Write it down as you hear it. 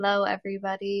Hello,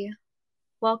 everybody.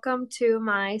 Welcome to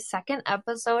my second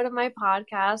episode of my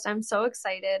podcast. I'm so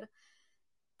excited.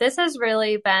 This has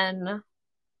really been,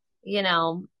 you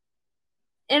know,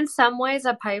 in some ways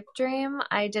a pipe dream.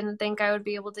 I didn't think I would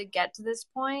be able to get to this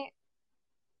point,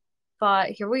 but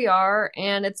here we are,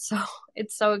 and it's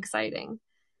so exciting.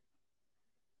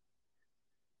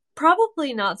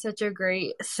 Probably not such a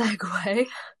great segue,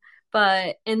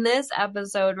 but in this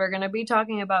episode, we're going to be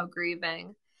talking about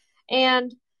grieving.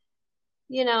 And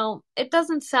it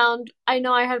doesn't sound, I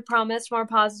know I had promised more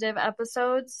positive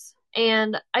episodes,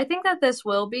 and I think that this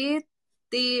will be.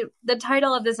 The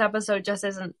title of this episode just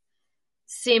isn't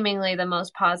seemingly the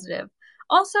most positive.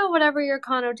 Also, whatever your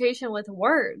connotation with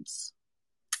words.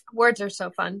 Words are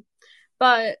so fun.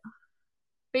 But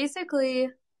basically,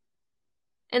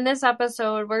 in this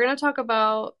episode, we're going to talk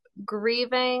about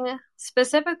grieving,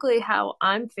 specifically how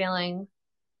I'm feeling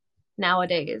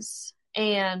nowadays.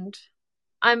 And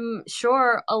I'm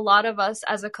sure a lot of us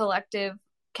as a collective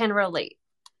can relate.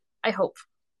 I hope.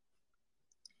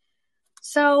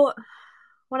 So,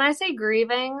 when I say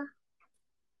grieving,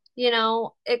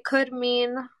 it could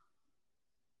mean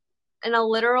in a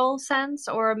literal sense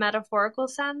or a metaphorical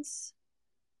sense.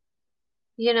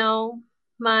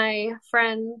 My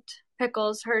friend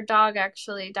Pickles, her dog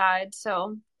actually died,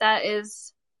 so that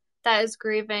is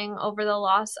grieving over the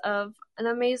loss of an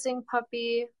amazing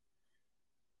puppy,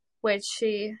 which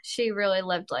she really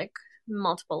lived like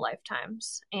multiple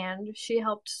lifetimes, and she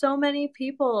helped so many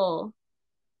people.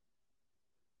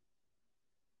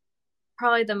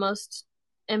 Probably the most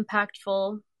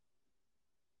impactful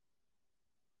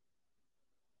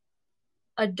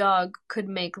a dog could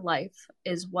make life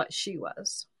is what she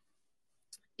was.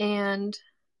 And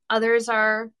others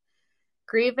are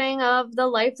grieving of the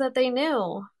life that they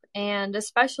knew. And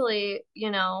especially,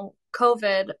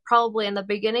 COVID, probably in the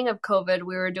beginning of COVID,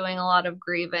 we were doing a lot of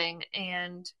grieving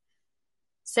and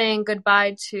saying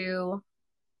goodbye to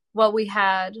what we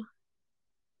had,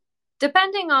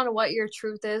 depending on what your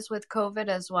truth is with COVID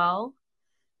as well.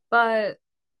 But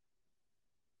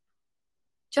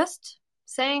just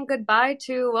saying goodbye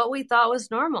to what we thought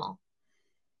was normal.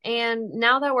 And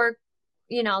now that we're,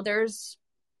 there's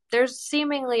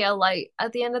seemingly a light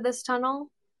at the end of this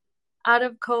tunnel out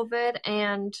of COVID,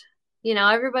 and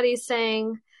everybody's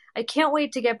saying, I can't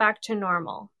wait to get back to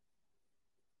normal.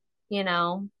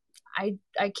 I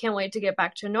can't wait to get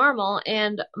back to normal.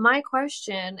 And my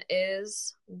question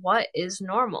is, what is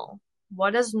normal?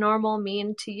 What does normal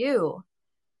mean to you?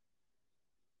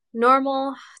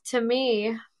 Normal to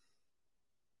me,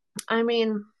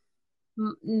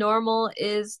 normal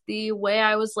is the way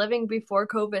I was living before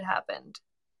COVID happened.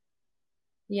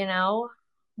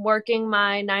 Working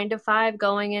my 9 to 5,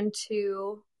 going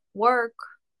into work,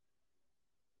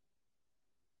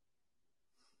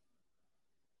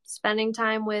 spending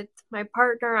time with my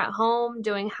partner at home,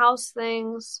 doing house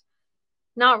things,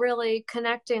 not really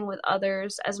connecting with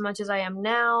others as much as I am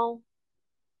now.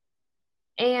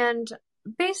 And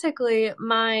basically,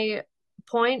 my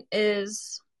point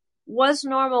is, was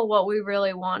normal what we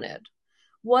really wanted?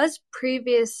 Was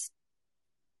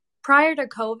prior to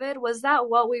COVID, was that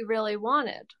what we really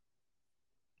wanted?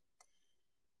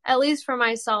 At least for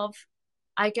myself,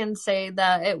 I can say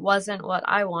that it wasn't what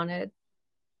I wanted.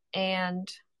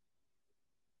 And,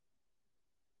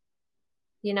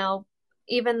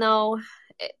 even though,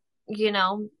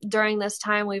 during this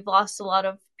time we've lost a lot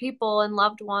of people and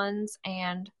loved ones,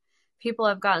 and people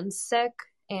have gotten sick,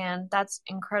 and that's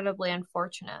incredibly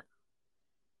unfortunate.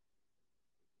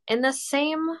 In the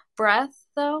same breath,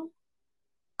 though,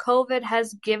 COVID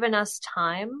has given us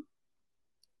time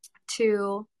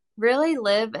to really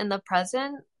live in the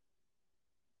present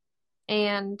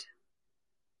and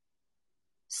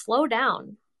slow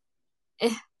down.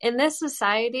 In this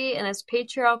society, in this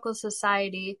patriarchal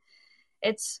society,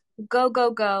 it's go,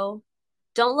 go, go.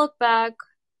 Don't look back.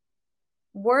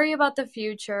 Worry about the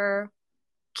future.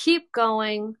 Keep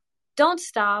going. Don't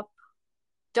stop.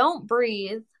 Don't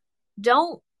breathe.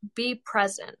 Don't be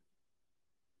present.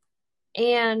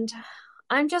 And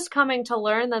I'm just coming to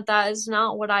learn that that is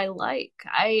not what I like.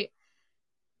 I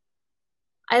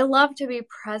love to be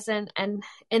present and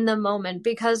in the moment,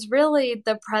 because really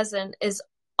the present is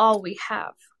all we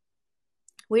have.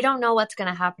 We don't know what's going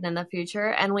to happen in the future,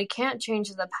 and we can't change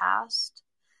the past.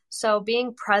 So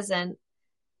being present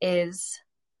is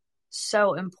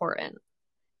so important.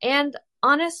 And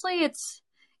honestly,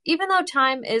 even though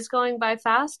time is going by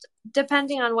fast,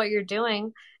 depending on what you're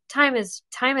doing, time is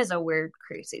a weird,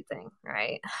 crazy thing,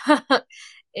 right?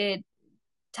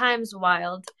 Time's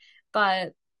wild,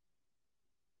 but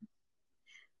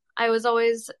I was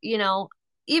always,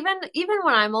 even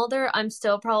when I'm older, I'm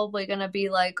still probably gonna be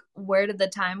like, where did the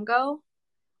time go?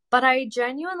 But I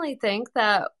genuinely think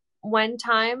that when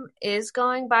time is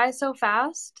going by so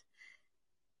fast,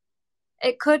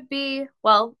 it could be,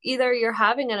 well, either you're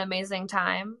having an amazing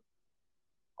time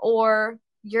or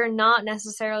you're not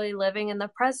necessarily living in the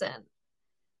present.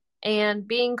 And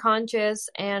being conscious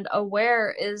and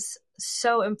aware is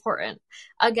so important.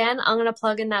 Again, I'm going to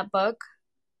plug in that book,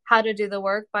 How to Do the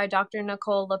Work by Dr.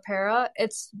 Nicole LaPera.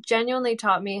 It's genuinely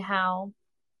taught me how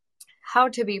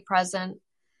to be present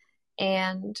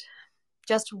and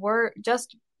just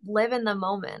live in the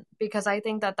moment, because I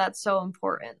think that that's so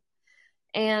important.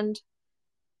 And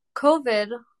COVID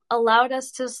allowed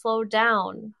us to slow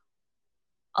down.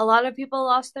 A lot of people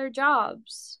lost their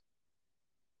jobs.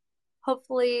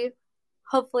 Hopefully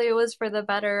it was for the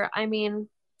better. I mean,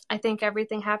 I think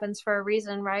everything happens for a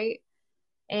reason, right?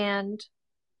 And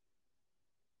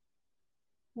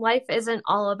life isn't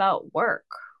all about work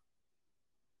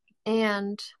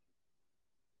and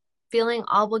feeling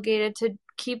obligated to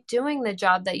keep doing the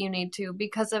job that you need to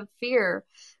because of fear,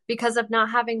 because of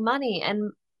not having money.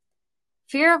 And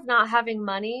fear of not having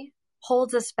money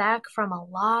holds us back from a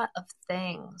lot of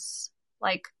things,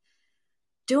 like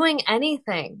doing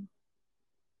anything,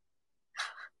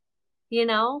 you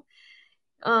know?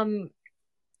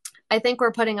 I think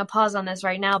we're putting a pause on this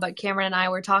right now, but Cameron and I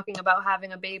were talking about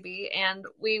having a baby, and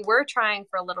we were trying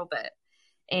for a little bit.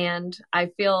 And I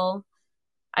feel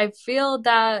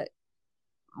that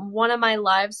one of my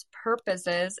life's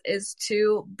purposes is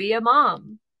to be a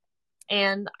mom.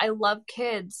 And I love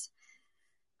kids.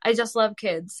 I just love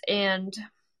kids. And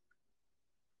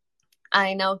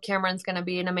I know Cameron's going to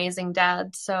be an amazing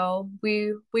dad. So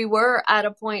we were at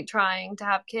a point trying to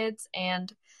have kids,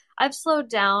 and I've slowed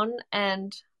down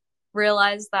and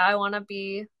realized that I want to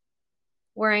be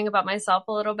worrying about myself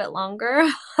a little bit longer.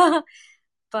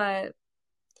 But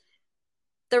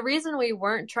the reason we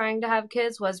weren't trying to have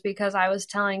kids was because I was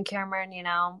telling Cameron,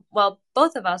 well,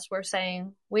 both of us were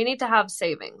saying we need to have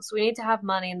savings. We need to have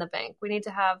money in the bank. We need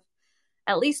to have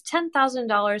at least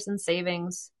 $10,000 in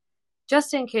savings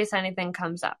just in case anything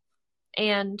comes up.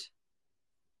 And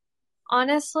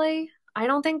honestly, I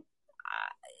don't think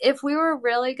if we were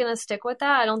really going to stick with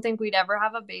that, I don't think we'd ever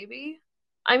have a baby.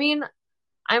 I mean,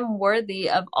 I'm worthy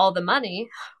of all the money,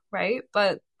 right?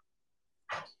 But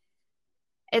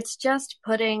it's just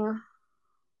limiting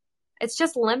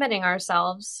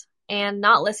ourselves and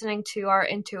not listening to our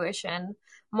intuition,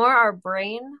 more our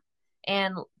brain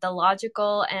and the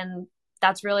logical, and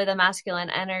that's really the masculine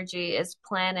energy, is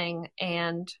planning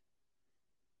and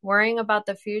worrying about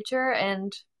the future.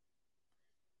 And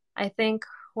I think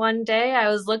one day I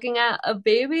was looking at a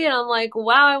baby and I'm like,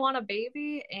 wow, I want a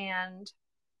baby. And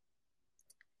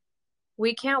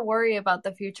we can't worry about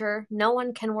the future. No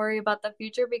one can worry about the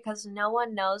future because no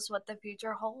one knows what the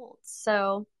future holds.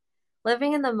 So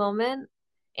living in the moment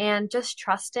and just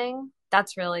trusting,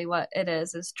 that's really what it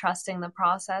is trusting the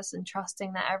process and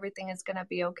trusting that everything is going to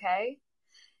be okay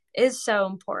is so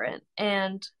important.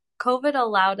 And COVID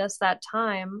allowed us that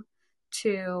time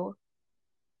to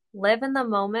live in the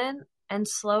moment and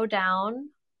slow down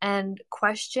and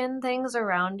question things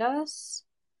around us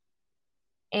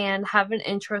and have an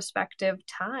introspective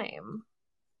time.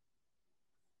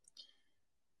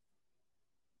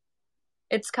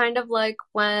 It's kind of like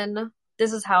when,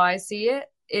 this is how I see it,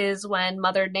 is when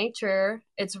Mother Nature,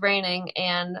 it's raining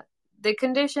and the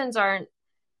conditions aren't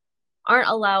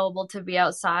allowable to be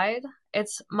outside.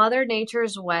 It's Mother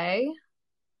Nature's way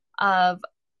of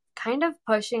kind of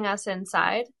pushing us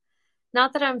inside.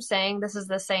 Not that I'm saying this is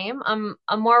the same. I'm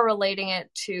more relating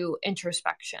it to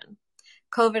introspection.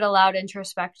 COVID allowed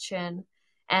introspection,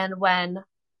 and when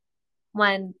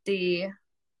the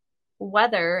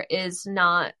weather is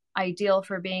not ideal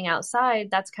for being outside,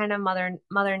 that's kind of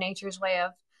Mother Nature's way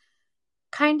of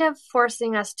kind of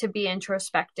forcing us to be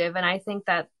introspective. And I think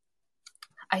that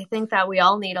we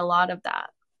all need a lot of that,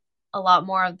 a lot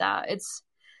more of that. It's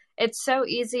so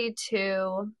easy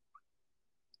to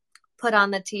put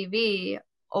on the TV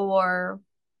or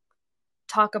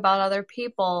talk about other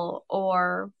people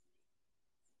or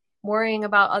worrying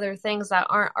about other things that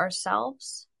aren't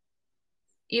ourselves.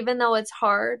 Even though it's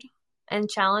hard and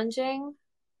challenging,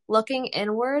 looking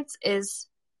inwards is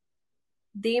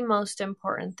the most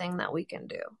important thing that we can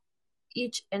do,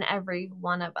 each and every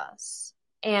one of us.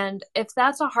 And if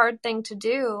that's a hard thing to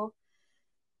do,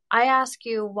 I ask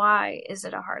you, why is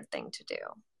it a hard thing to do?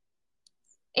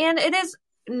 And it is,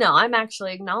 no, I'm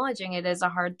actually acknowledging it is a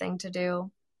hard thing to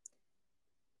do.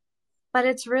 But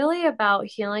it's really about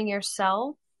healing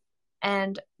yourself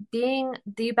and being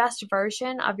the best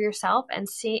version of yourself and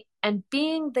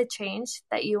being the change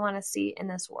that you want to see in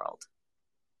this world.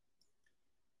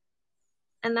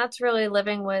 And that's really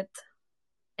living with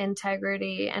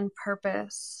integrity and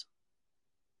purpose.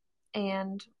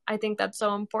 And I think that's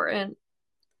so important.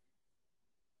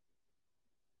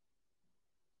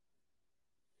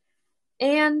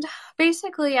 And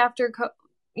basically after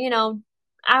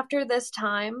this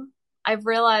time, I've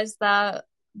realized that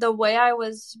the way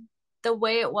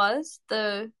it was,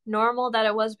 the normal that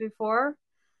it was before,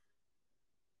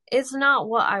 is not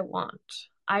what I want.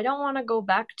 I don't want to go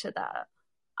back to that.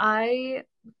 I've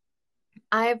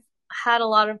had a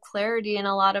lot of clarity and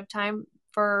a lot of time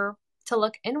to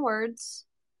look inwards,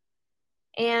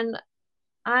 and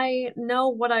I know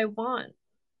what I want.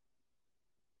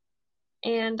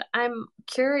 And I'm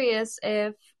curious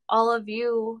if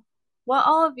what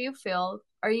all of you feel.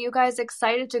 Are you guys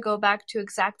excited to go back to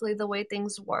exactly the way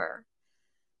things were?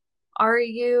 Are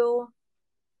you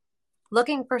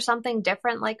looking for something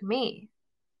different like me?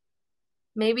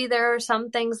 Maybe there are some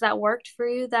things that worked for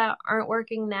you that aren't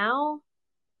working now,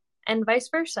 and vice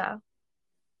versa.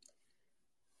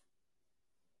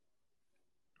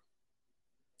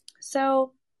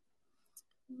 So,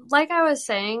 like I was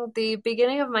saying, the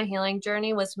beginning of my healing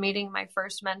journey was meeting my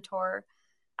first mentor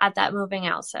at that moving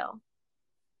out sale.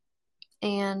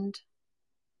 And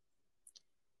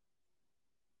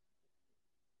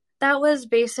that was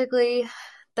basically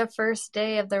the first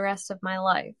day of the rest of my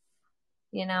life.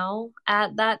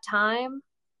 At that time,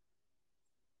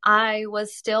 I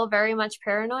was still very much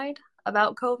paranoid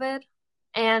about COVID.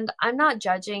 And I'm not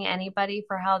judging anybody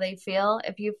for how they feel.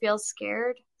 If you feel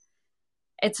scared,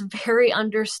 it's very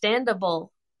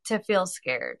understandable to feel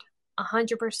scared.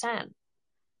 100%.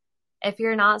 If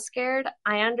you're not scared,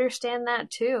 I understand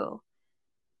that too.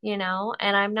 And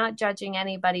I'm not judging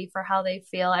anybody for how they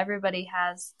feel. Everybody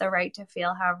has the right to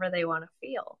feel however they want to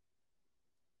feel.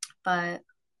 But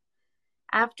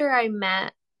after I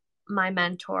met my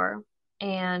mentor,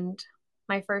 and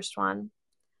my first one,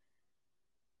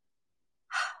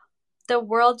 the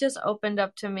world just opened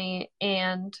up to me,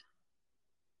 and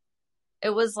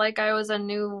it was like I was a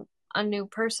new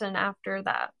person after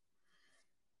that.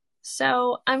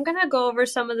 So I'm going to go over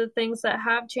some of the things that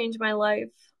have changed my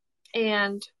life.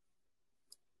 And,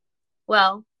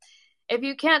 well, if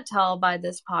you can't tell by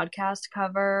this podcast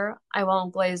cover, I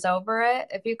won't glaze over it.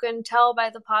 If you can tell by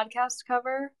the podcast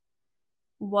cover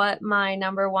what my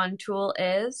number one tool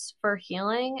is for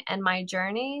healing and my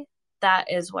journey, that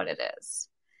is what it is.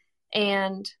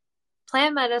 And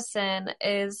plant medicine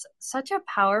is such a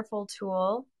powerful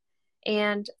tool,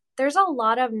 and there's a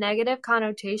lot of negative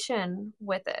connotation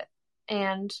with it,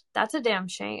 and that's a damn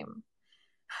shame.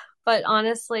 But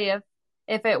honestly,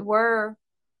 if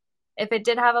it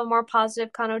did have a more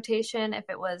positive connotation, if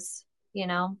it was,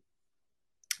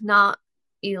 not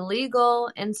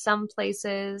illegal in some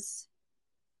places,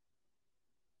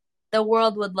 the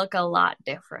world would look a lot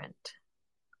different,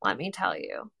 let me tell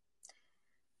you.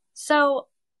 So,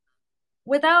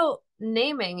 without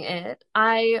naming it,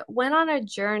 I went on a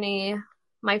journey,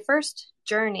 my first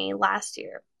journey last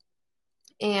year,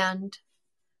 and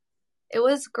it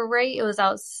was great. It was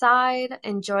outside,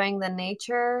 enjoying the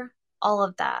nature, all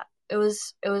of that. It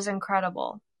was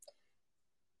incredible.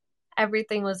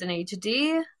 Everything was in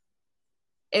HD.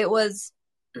 It was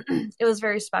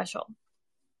very special.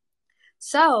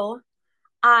 So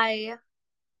I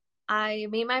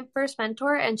meet my first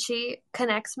mentor, and she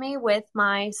connects me with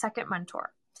my second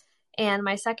mentor. And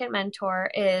my second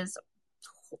mentor is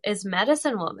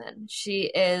medicine woman.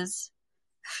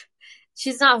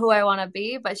 She's not who I want to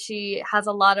be, but she has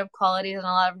a lot of qualities and a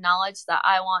lot of knowledge that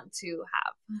I want to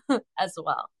have as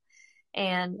well.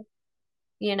 And,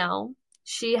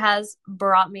 she has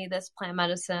brought me this plant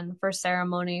medicine for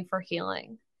ceremony, for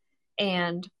healing.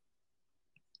 And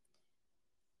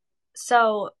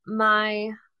so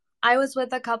I was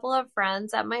with a couple of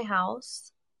friends at my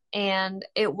house, and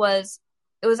it was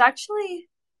actually,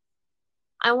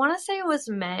 I want to say it was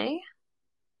May,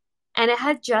 and it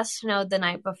had just snowed the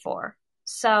night before.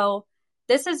 So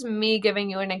this is me giving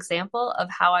you an example of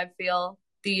how I feel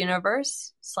the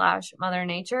universe / Mother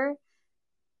Nature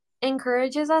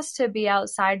encourages us to be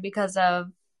outside because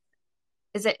of,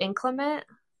 is it inclement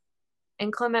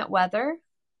weather?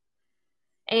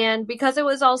 And because it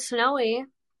was all snowy,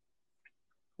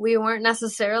 we weren't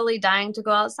necessarily dying to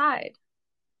go outside.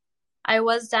 I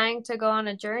was dying to go on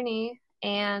a journey,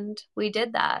 and we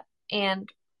did that. And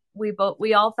we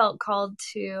all felt called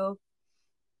to,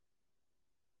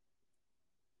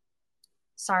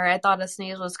 sorry, I thought a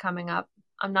sneeze was coming up.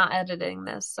 I'm not editing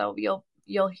this, so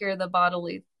you'll hear the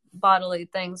bodily bodily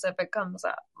things if it comes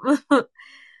up.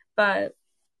 But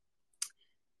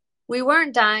we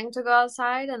weren't dying to go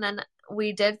outside, and then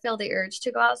we did feel the urge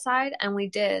to go outside, and we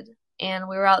did. And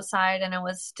we were outside, and it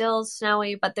was still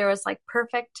snowy, but there was like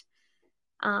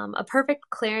a perfect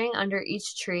clearing under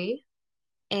each tree.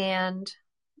 And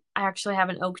I actually have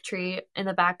an oak tree in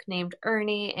the back named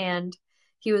Ernie, and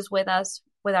he was with us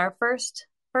with our first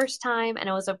time, and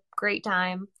it was a great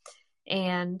time.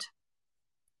 And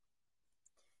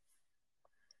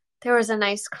there was a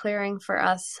nice clearing for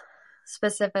us,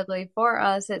 specifically for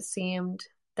us. It seemed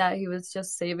that he was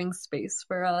just saving space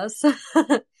for us.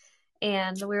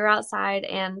 And we were outside,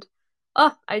 and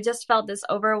I just felt this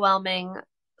overwhelming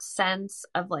sense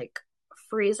of like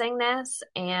freezingness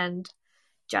and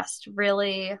just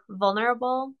really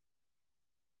vulnerable.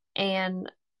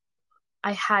 And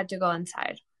I had to go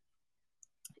inside.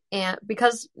 And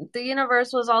because the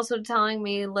universe was also telling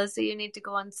me, Lizzie, you need to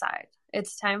go inside.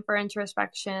 It's time for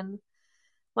introspection.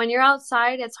 When you're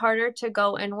outside, it's harder to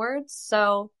go inwards.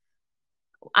 So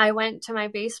I went to my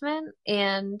basement,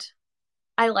 and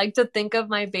I like to think of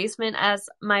my basement as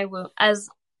as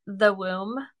the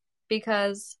womb,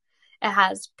 because it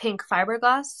has pink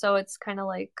fiberglass, so it's kind of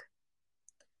like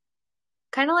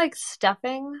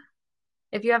stuffing.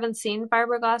 If you haven't seen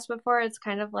fiberglass before, it's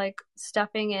kind of like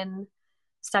stuffing in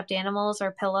stuffed animals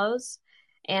or pillows,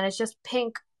 and it's just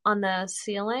pink on the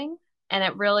ceiling, and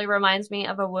it really reminds me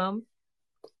of a womb.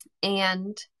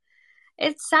 And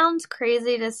it sounds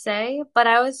crazy to say, but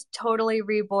I was totally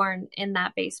reborn in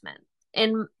that basement.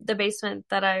 In the basement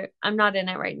that I'm not in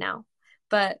it right now,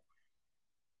 but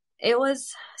it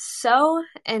was so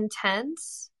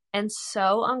intense and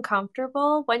so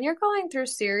uncomfortable. When you're going through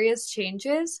serious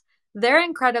changes, they're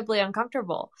incredibly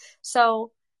uncomfortable.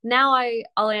 So now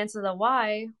I'll answer the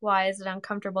why. Why is it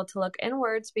uncomfortable to look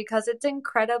inwards? Because it's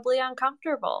incredibly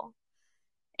uncomfortable.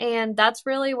 And that's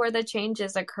really where the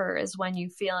changes occur, is when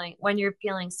you're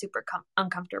feeling super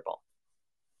uncomfortable.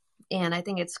 And I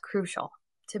think it's crucial,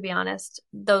 to be honest,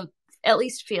 though, at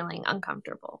least feeling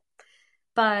uncomfortable.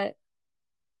 But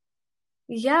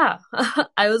yeah,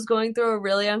 I was going through a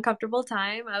really uncomfortable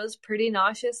time. I was pretty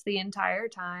nauseous the entire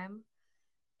time,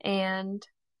 and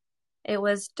it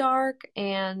was dark,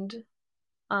 and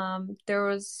there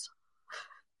was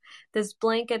this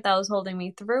blanket that was holding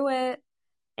me through it.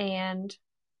 And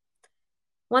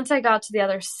once I got to the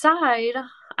other side,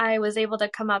 I was able to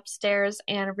come upstairs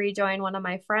and rejoin one of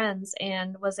my friends,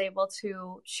 and was able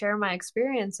to share my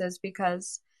experiences,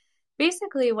 because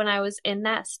basically when I was in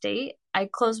that state, I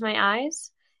closed my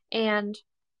eyes, and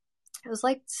it was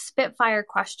like spitfire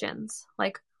questions.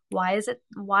 Like, why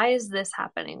is this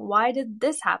happening? Why did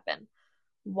this happen?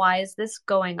 Why is this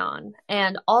going on?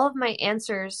 And all of my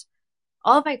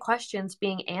questions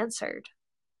being answered,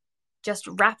 just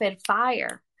rapid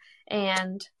fire.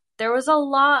 And there was a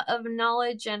lot of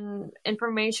knowledge and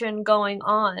information going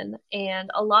on,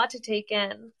 and a lot to take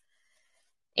in.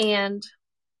 And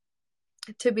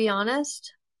to be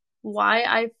honest, why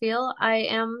I feel I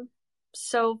am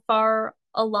so far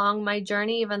along my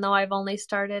journey, even though I've only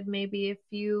started maybe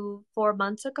 4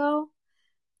 months ago,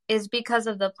 is because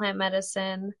of the plant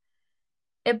medicine.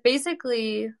 It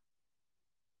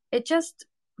just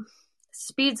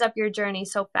speeds up your journey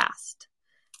so fast,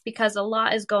 because a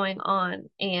lot is going on,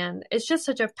 and it's just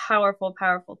such a powerful,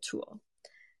 powerful tool.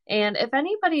 And if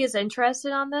anybody is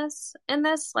interested in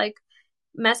this, like,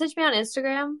 message me on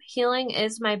Instagram. Healing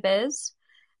is my biz.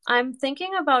 I'm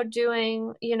thinking about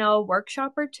doing, a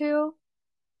workshop or two,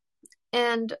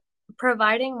 and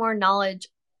providing more knowledge,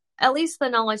 at least the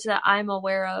knowledge that I'm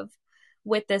aware of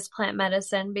with this plant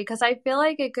medicine, because I feel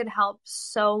like it could help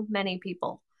so many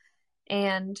people.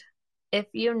 And if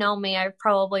you know me, I've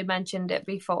probably mentioned it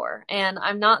before, and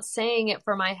I'm not saying it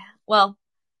for I'm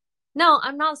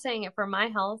not saying it for my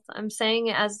health. I'm saying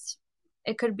it as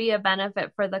it could be a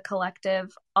benefit for the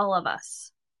collective, all of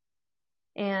us.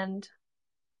 And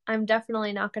I'm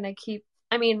definitely not going to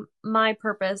my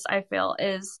purpose, I feel,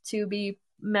 is to be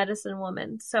medicine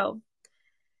woman. So,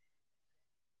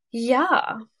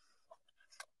 yeah.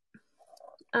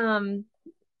 And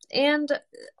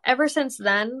ever since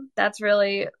then, that's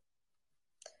really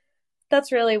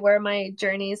where my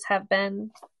journeys have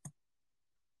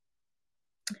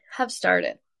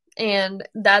started. And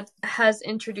that has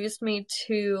introduced me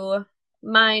to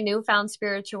my newfound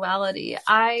spirituality.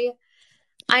 I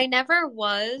never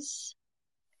was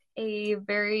a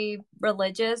very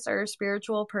religious or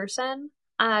spiritual person.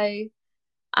 I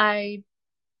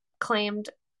claimed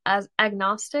as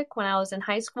agnostic when I was in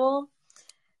high school.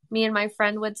 Me and my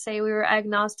friend would say we were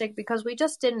agnostic because we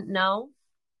just didn't know.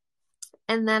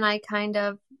 And then I kind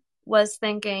of was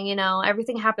thinking,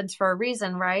 everything happens for a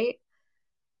reason, right?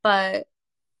 But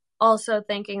also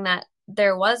thinking that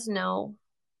there was no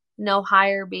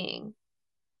higher being.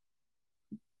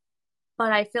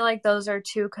 But I feel like those are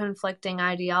two conflicting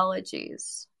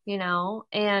ideologies,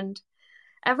 and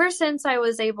ever since I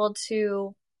was able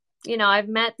to, I've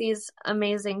met these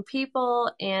amazing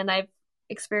people and I've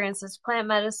experienced this plant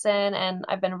medicine and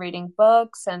I've been reading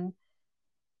books and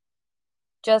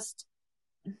just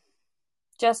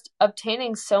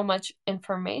obtaining so much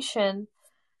information,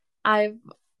 I've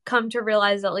come to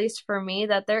realize, at least for me,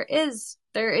 that there is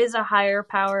a higher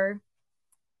power.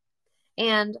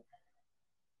 And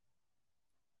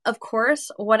of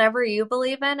course, whatever you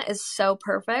believe in is so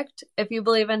perfect. If you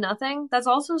believe in nothing, that's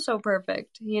also so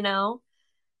perfect,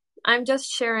 I'm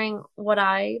just sharing what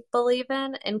I believe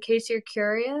in case you're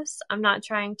curious. I'm not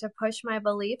trying to push my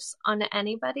beliefs onto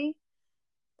anybody,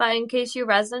 but in case you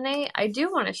resonate, I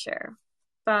do want to share.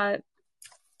 But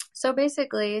so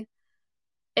basically,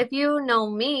 if you know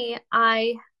me,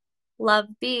 I love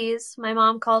bees. My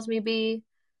mom calls me Bee.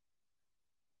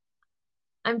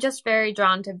 I'm just very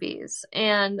drawn to bees.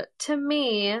 And to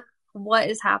me, what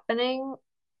is happening,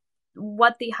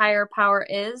 what the higher power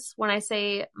is, when I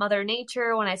say Mother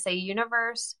Nature, when I say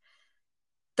universe,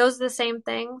 those are the same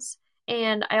things.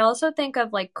 And I also think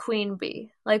of like queen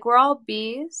bee. Like we're all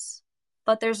bees,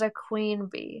 but there's a queen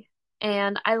bee.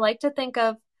 And I like to think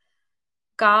of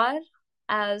God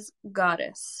as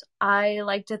goddess. I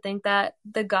like to think that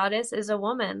the goddess is a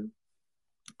woman.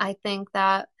 I think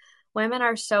that women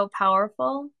are so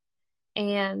powerful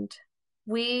and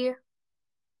we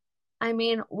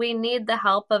need the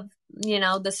help of,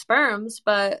 the sperms,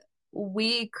 but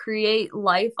we create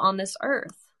life on this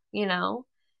earth,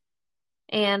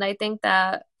 and I think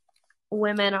that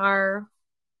women are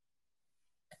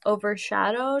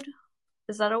overshadowed.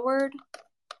 Is that a word?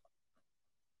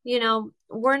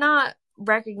 We're not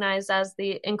recognized as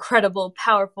the incredible,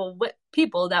 powerful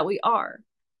people that we are.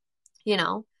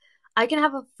 I can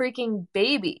have a freaking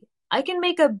baby. I can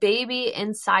make a baby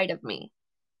inside of me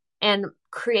and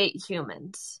create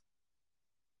humans.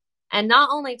 And not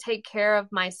only take care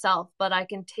of myself, but I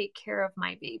can take care of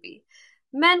my baby.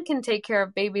 Men can take care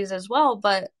of babies as well,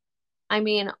 but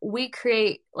we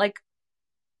create, like,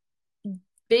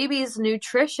 babies'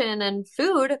 nutrition and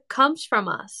food comes from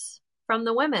us, from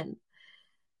the women.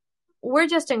 We're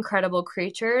just incredible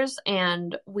creatures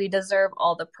and we deserve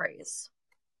all the praise.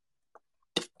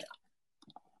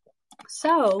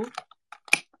 So,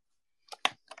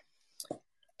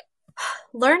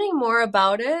 learning more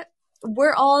about it,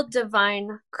 we're all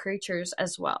divine creatures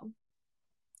as well.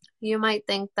 You might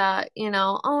think that,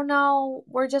 oh no,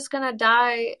 we're just gonna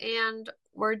die and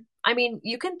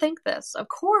you can think this, of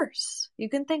course. You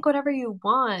can think whatever you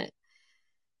want.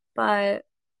 But,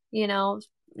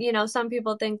 some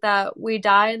people think that we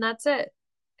die and that's it.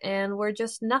 And we're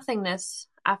just nothingness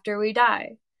after we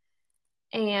die.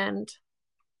 And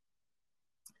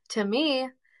to me,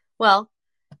 well,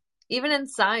 even in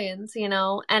science,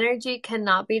 energy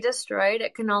cannot be destroyed.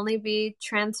 It can only be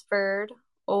transferred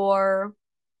or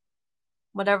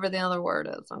whatever the other word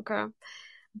is, okay?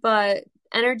 But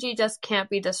energy just can't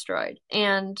be destroyed.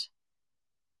 And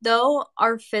though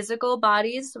our physical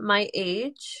bodies might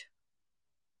age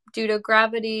due to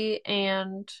gravity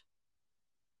and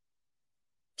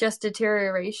just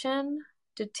deterioration,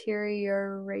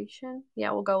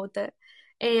 yeah, we'll go with it,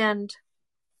 and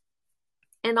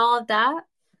all of that,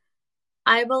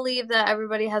 I believe that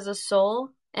everybody has a soul,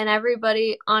 and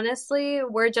everybody, honestly,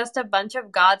 we're just a bunch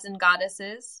of gods and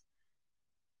goddesses,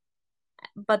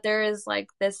 but there is like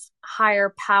this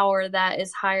higher power that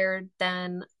is higher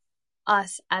than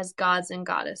us as gods and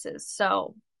goddesses.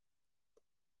 So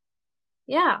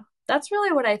yeah, that's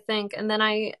really what I think. And then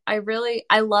I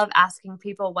love asking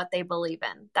people what they believe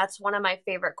in. That's one of my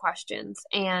favorite questions.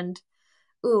 And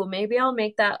maybe I'll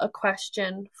make that a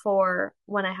question for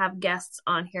when I have guests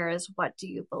on here, is what do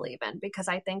you believe in? Because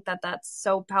I think that that's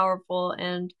so powerful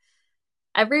and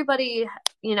everybody,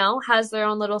 has their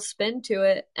own little spin to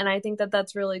it. And I think that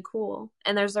that's really cool.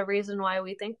 And there's a reason why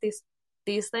we think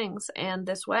these things and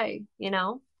this way,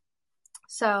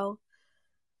 So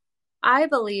I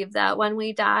believe that when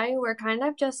we die, we're kind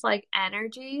of just like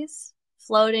energies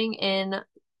floating in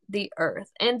the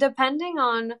earth. And depending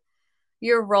on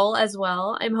your role as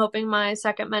well, I'm hoping my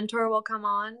second mentor will come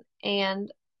on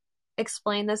and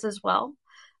explain this as well.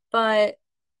 But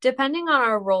depending on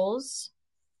our roles,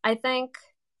 I think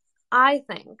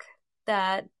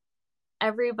that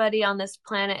everybody on this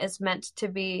planet is meant to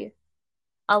be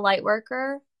a light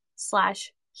worker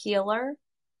 / healer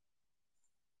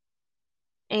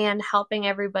and helping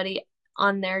everybody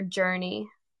on their journey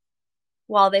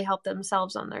while they help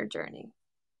themselves on their journey.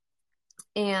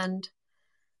 And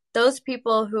those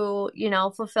people who,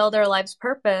 fulfill their life's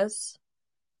purpose,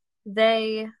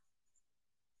 when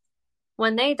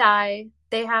they die,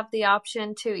 they have the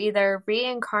option to either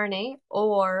reincarnate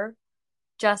or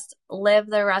just live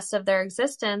the rest of their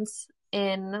existence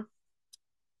in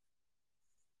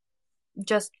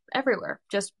just everywhere,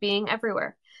 just being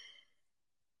everywhere.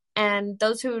 And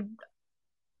those who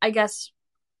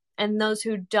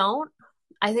don't,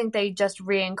 I think they just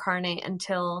reincarnate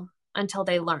until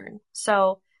they learn.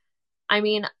 So,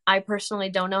 I personally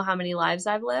don't know how many lives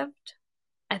I've lived.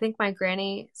 I think my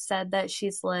granny said that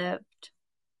she's lived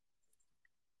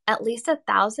at least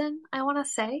 1,000, I want to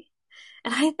say.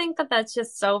 And I think that that's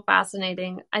just so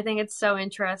fascinating. I think it's so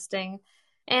interesting.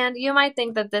 And you might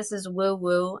think that this is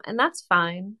woo-woo, and that's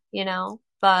fine,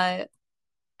 but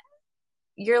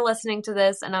you're listening to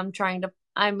this and I'm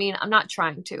not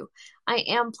trying to. I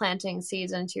am planting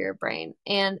seeds into your brain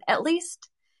and at least,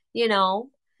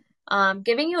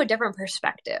 giving you a different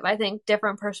perspective. I think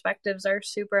different perspectives are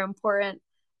super important,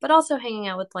 but also hanging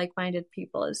out with like-minded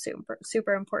people is super,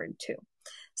 super important too.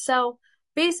 So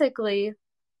basically,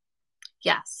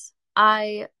 yes,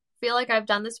 I feel like I've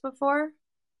done this before,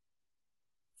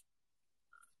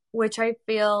 which I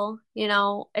feel,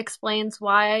 explains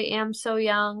why I am so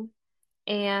young.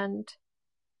 And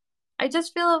I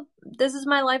just feel this is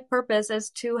my life purpose,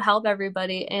 is to help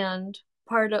everybody. And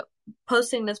part of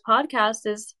posting this podcast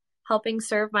is helping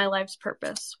serve my life's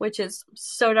purpose, which is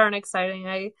so darn exciting.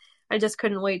 I just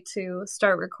couldn't wait to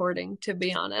start recording, to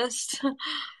be honest,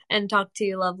 and talk to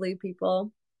you lovely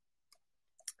people.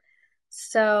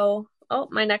 So,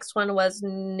 my next one was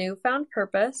newfound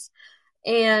purpose.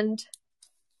 And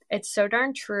it's so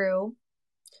darn true.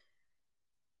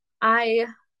 I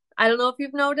don't know if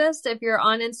you've noticed, if you're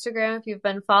on Instagram, if you've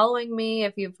been following me,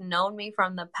 if you've known me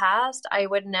from the past, I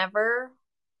would never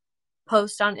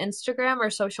post on Instagram or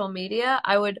social media.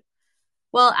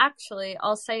 Actually,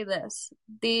 I'll say this.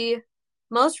 The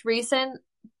most recent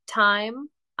time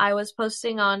I was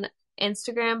posting on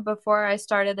Instagram before I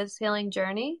started this healing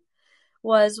journey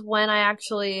was when I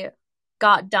actually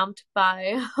got dumped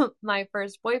by my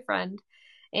first boyfriend.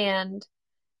 And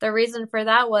the reason for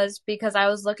that was because I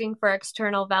was looking for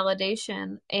external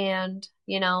validation. And,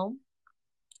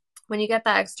 when you get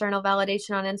that external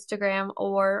validation on Instagram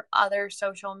or other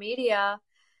social media,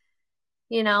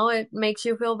 it makes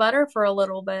you feel better for a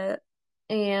little bit.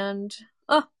 And,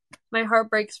 my heart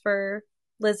breaks for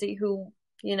Lizzie, who,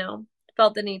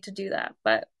 felt the need to do that.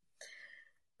 But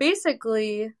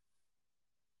basically,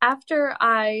 after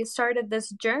I started this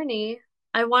journey,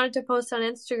 I wanted to post on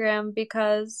Instagram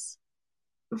because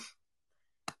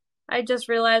I just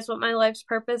realized what my life's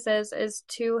purpose is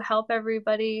to help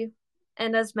everybody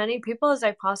and as many people as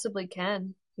I possibly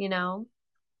can,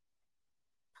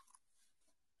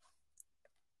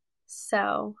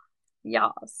 So,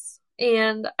 yes.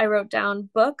 And I wrote down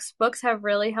books. Books have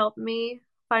really helped me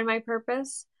find my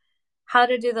purpose. How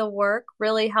to Do the Work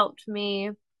really helped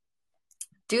me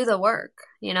do the work,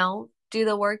 do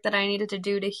the work that I needed to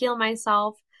do to heal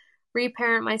myself,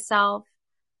 reparent myself,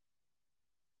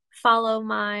 follow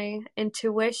my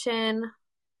intuition,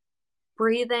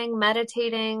 breathing,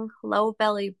 meditating, low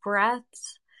belly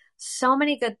breaths, so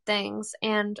many good things.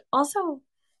 And also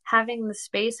having the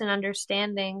space and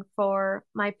understanding for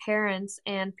my parents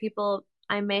and people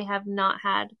I may have not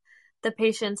had the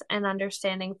patience and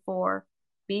understanding for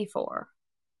before.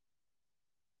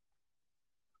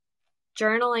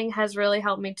 Journaling has really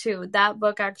helped me too. That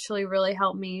book actually really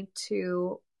helped me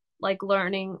to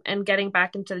learning and getting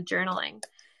back into journaling.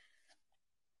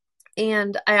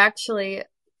 And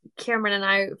Cameron and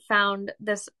I found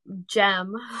this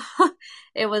gem.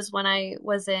 It was when I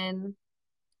was in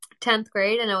 10th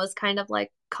grade, and it was kind of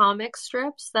like comic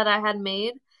strips that I had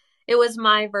made. It was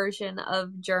my version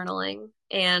of journaling,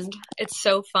 and it's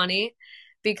so funny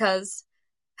because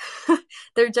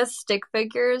they're just stick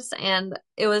figures, and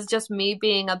it was just me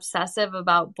being obsessive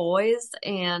about boys,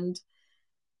 and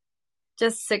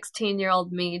just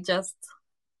 16-year-old me just,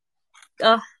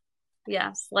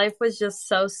 yes, life was just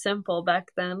so simple back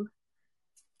then.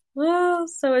 Well,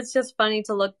 so it's just funny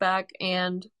to look back,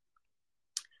 and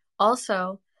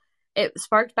also it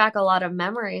sparked back a lot of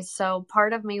memories. So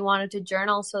part of me wanted to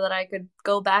journal so that I could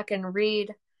go back and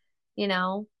read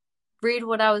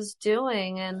what I was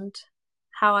doing and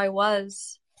how I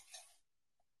was,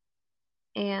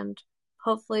 and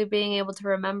hopefully being able to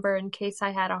remember in case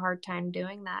I had a hard time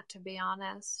doing that, to be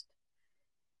honest.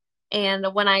 And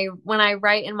when I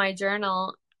write in my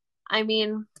journal,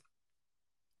 I'm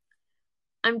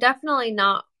definitely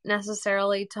not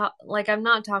necessarily I'm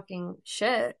not talking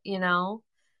shit,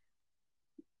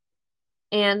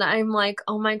 and I'm like,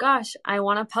 oh my gosh, I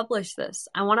want to publish this.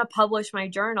 I want to publish my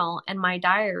journal and my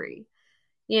diary,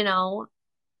 you know,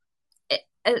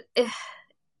 it,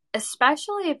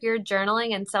 especially if you're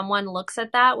journaling and someone looks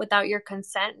at that without your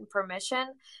consent and permission,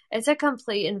 it's a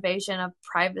complete invasion of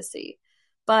privacy.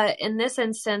 But in this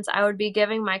instance, I would be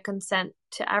giving my consent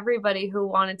to everybody who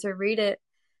wanted to read it.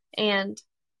 And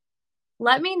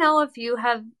let me know if you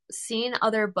have seen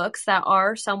other books that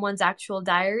are someone's actual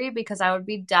diary, because I would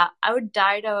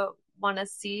die to want to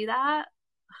see that.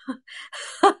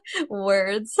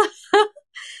 Words.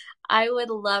 I would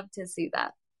love to see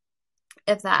that,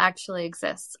 if that actually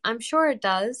exists. I'm sure it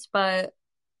does, but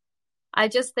I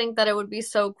just think that it would be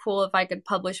so cool if I could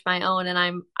publish my own,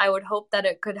 and I would hope that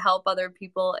it could help other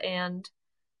people and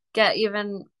get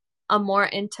even a more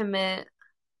intimate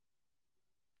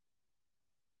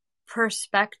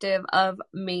perspective of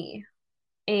me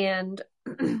and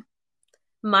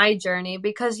my journey,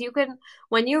 because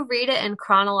when you read it in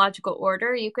chronological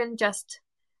order, it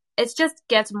just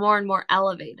gets more and more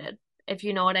elevated, if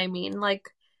you know what I mean. Like,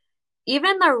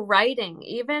 even the writing,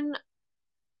 even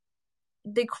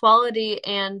the quality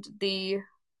and the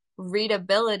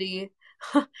readability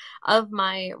of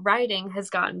my writing has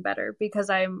gotten better because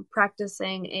I'm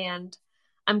practicing and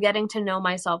I'm getting to know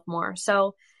myself more.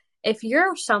 So if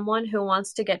you're someone who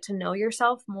wants to get to know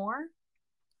yourself more,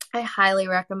 I highly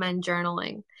recommend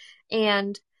journaling.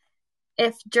 And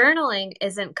if journaling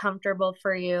isn't comfortable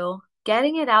for you,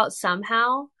 getting it out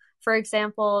somehow, for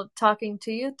example, talking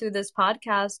to you through this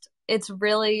podcast,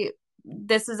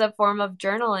 this is a form of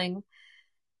journaling,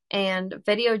 and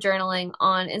video journaling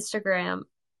on Instagram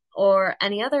or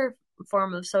any other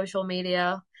form of social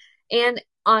media. And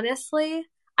honestly,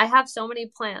 I have so many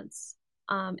plants,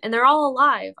 and they're all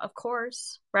alive, of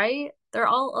course, right? They're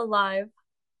all alive,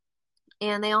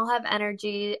 and they all have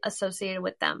energy associated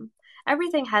with them.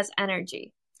 Everything has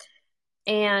energy.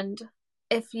 And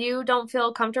if you don't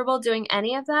feel comfortable doing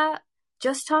any of that,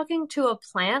 just talking to a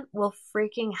plant will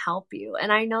freaking help you.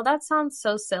 And I know that sounds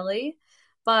so silly,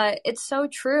 but it's so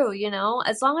true,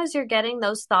 as long as you're getting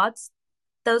those thoughts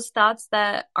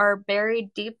that are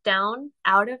buried deep down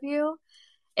out of you,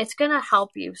 it's going to help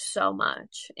you so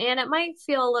much. And it might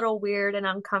feel a little weird and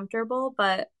uncomfortable,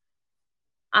 but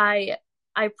I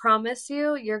promise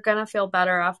you're going to feel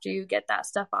better after you get that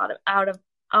stuff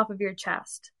off of your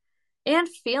chest. And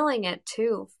feeling it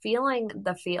too, feeling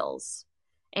the feels,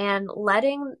 and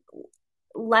letting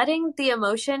the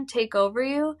emotion take over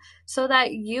you so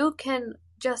that you can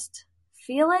just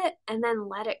feel it and then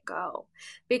let it go.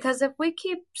 Because if we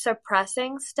keep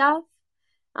suppressing stuff,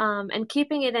 and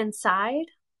keeping it inside,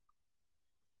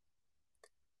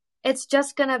 it's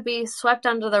just going to be swept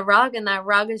under the rug, and that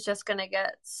rug is just going to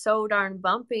get so darn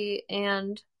bumpy,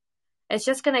 and it's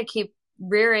just going to keep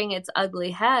rearing its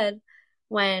ugly head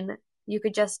when you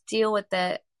could just deal with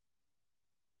it.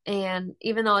 And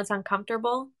even though it's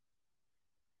uncomfortable,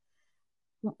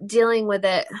 dealing with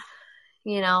it,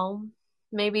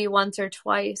 maybe once or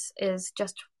twice is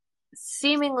just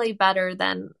seemingly better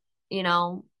than,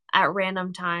 at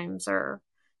random times or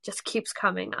just keeps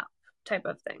coming up type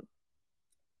of thing.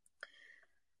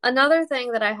 Another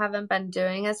thing that I haven't been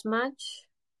doing as much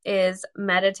is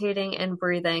meditating and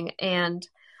breathing. And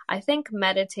I think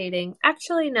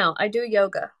actually, no, I do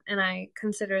yoga, and I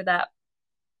consider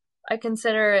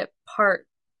it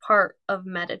part of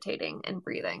meditating and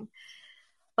breathing.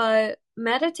 But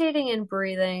meditating and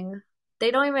breathing,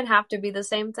 they don't even have to be the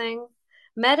same thing.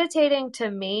 Meditating to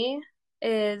me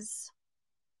is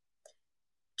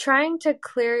trying to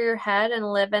clear your head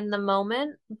and live in the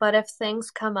moment. But if things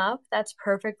come up, that's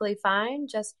perfectly fine.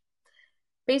 Just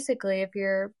basically, if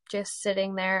you're just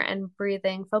sitting there and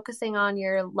breathing, focusing on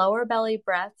your lower belly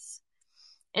breaths,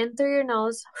 in through your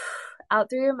nose, out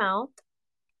through your mouth,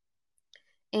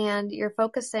 and you're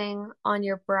focusing on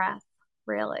your breath,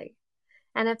 really.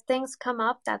 And if things come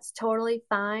up, that's totally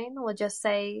fine. We'll just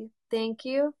say thank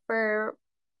you for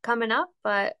coming up,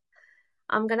 but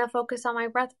I'm going to focus on my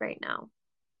breath right now.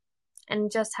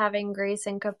 And just having grace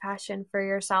and compassion for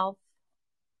yourself,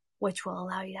 which will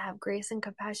allow you to have grace and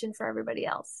compassion for everybody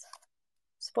else.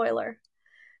 Spoiler.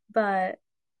 But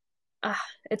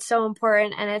it's so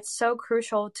important, and it's so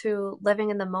crucial to living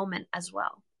in the moment as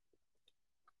well.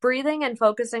 Breathing and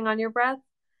focusing on your breath,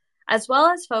 as well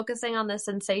as focusing on the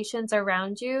sensations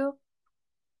around you,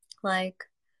 like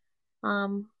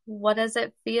what does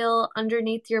it feel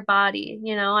underneath your body?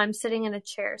 I'm sitting in a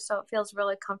chair, so it feels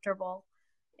really comfortable,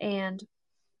 and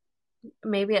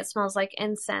maybe it smells like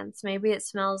incense, maybe it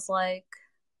smells like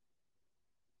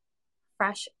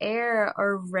fresh air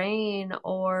or rain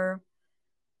or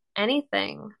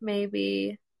anything.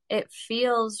 Maybe it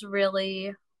feels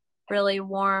really, really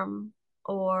warm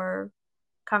or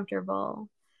comfortable.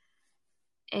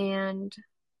 And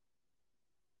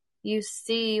you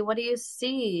see, what do you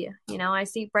see? I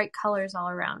see bright colors all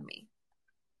around me.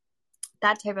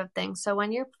 That type of thing. So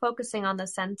when you're focusing on the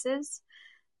senses,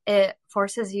 it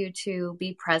forces you to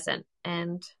be present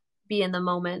and be in the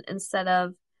moment instead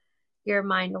of your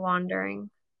mind wandering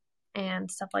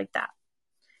and stuff like that.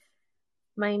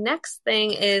 My next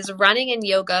thing is running and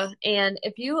yoga. And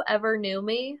if you ever knew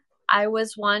me, I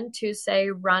was one to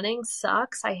say running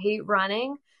sucks. I hate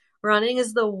running. Running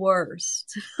is the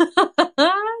worst.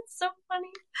 It's so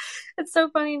funny. It's so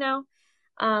funny now.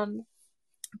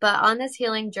 But on this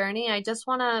healing journey, I just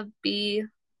want to be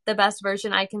the best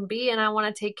version I can be, and I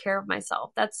want to take care of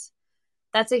myself. That's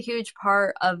a huge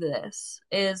part of this,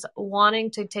 is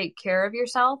wanting to take care of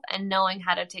yourself and knowing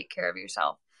how to take care of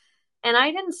yourself. And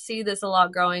I didn't see this a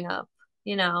lot growing up.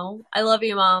 I love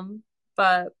you, Mom,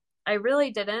 but I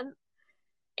really didn't.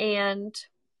 And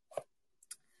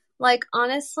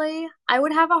honestly, I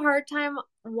would have a hard time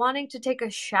wanting to take a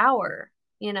shower.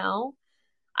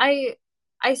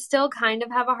 I still kind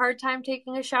of have a hard time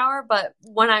taking a shower, but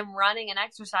when I'm running and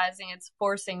exercising, it's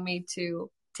forcing me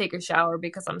to take a shower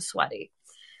because I'm sweaty.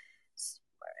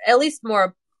 At least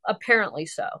more apparently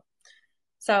so.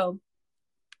 So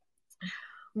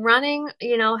running,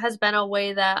 has been a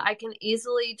way that I can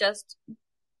easily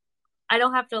I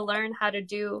don't have to learn how to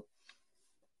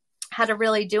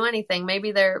really do anything.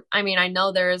 Maybe I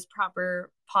know there is proper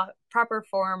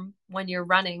form when you're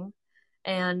running,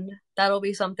 and that'll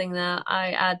be something that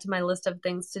I add to my list of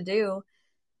things to do.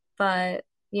 But,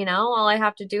 all I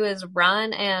have to do is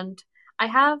run, and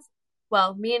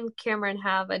me and Cameron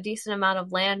have a decent amount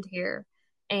of land here,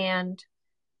 and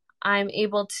I'm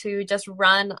able to just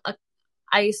run.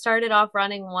 I started off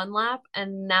running 1 lap,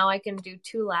 and now I can do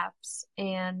 2 laps,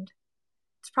 and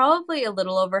it's probably a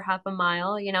little over half a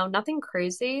mile, nothing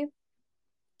crazy,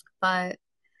 but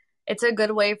it's a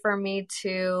good way for me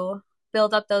to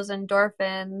build up those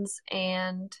endorphins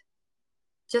and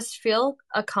just feel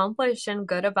accomplished and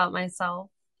good about myself.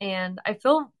 And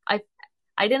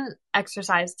I didn't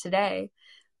exercise today,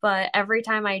 but every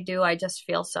time I do, I just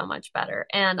feel so much better.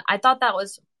 And I thought that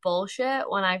was bullshit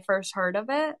when I first heard of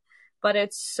it, but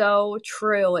it's so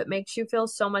true. It makes you feel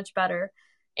so much better.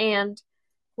 And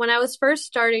when I was first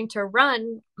starting to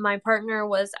run, my partner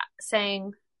was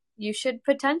saying, you should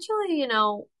potentially,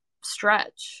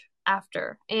 stretch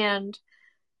after. And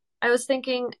I was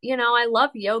thinking, I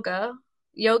love yoga.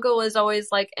 Yoga was always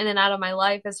in and out of my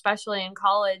life, especially in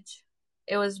college.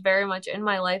 It was very much in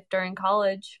my life during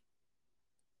college.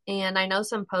 And I know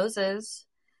some poses.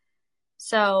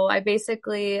 So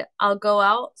I'll go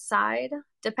outside,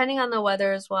 depending on the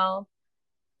weather as well.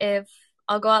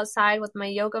 I'll go outside with my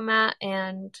yoga mat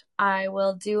and I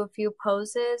will do a few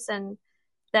poses, and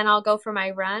then I'll go for my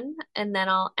run, and then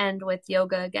I'll end with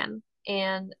yoga again.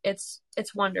 And it's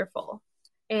wonderful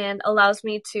and allows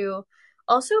me to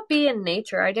also be in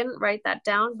nature. I didn't write that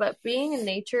down, but being in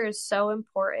nature is so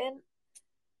important.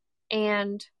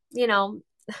 And,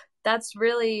 that's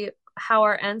really how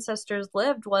our ancestors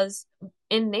lived, was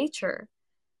in nature.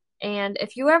 And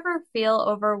if you ever feel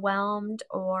overwhelmed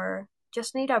or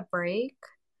just need a break,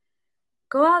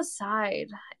 go outside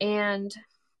and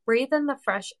breathe in the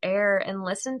fresh air and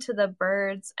listen to the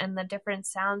birds and the different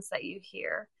sounds that you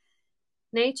hear.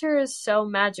 Nature is so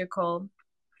magical,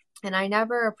 and I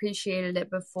never appreciated it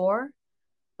before,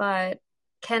 but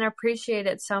can appreciate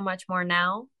it so much more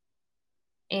now.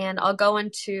 And I'll go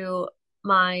into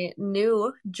my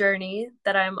new journey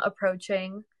that I'm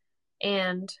approaching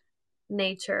and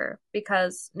nature,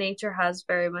 because nature has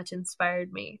very much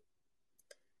inspired me.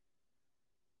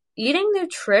 Eating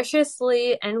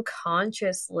nutritiously and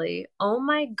consciously. Oh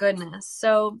my goodness.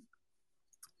 So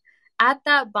at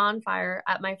that bonfire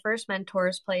at my first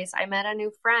mentor's place, I met a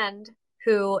new friend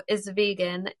who is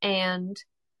vegan and,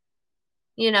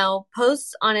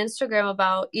 posts on Instagram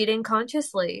about eating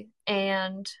consciously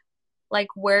and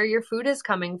where your food is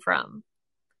coming from.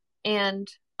 And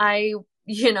I,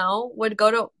 would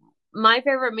go to, my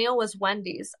favorite meal was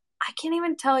Wendy's. I can't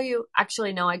even tell you,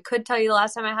 actually, no, I could tell you the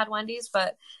last time I had Wendy's,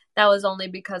 but that was only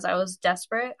because I was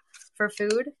desperate for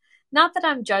food. Not that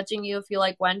I'm judging you if you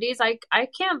like Wendy's. I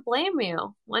can't blame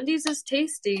you. Wendy's is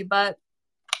tasty, but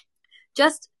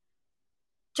just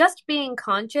being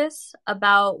conscious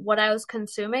about what I was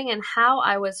consuming and how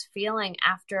I was feeling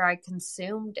after I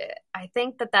consumed it. I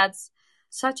think that that's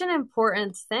such an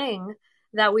important thing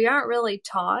that we aren't really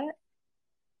taught,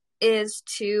 is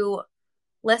to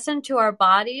listen to our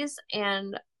bodies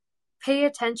and pay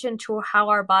attention to how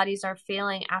our bodies are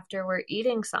feeling after we're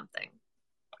eating something.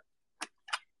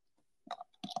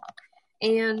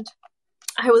 And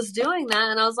I was doing that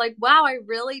and I was like, wow, I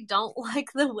really don't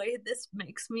like the way this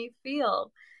makes me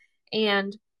feel.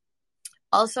 And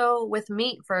also with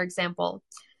meat, for example,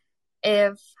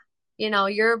 if,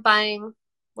 you're buying,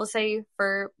 we'll say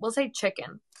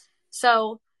chicken.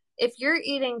 So if you're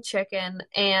eating chicken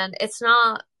and it's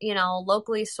not,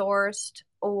 locally sourced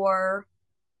or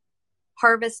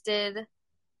harvested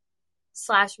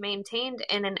 / maintained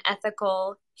in an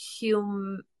ethical,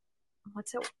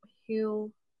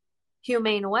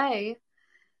 humane way,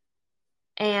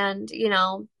 and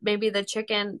maybe the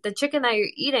chicken that you're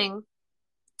eating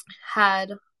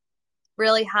had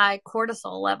really high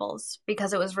cortisol levels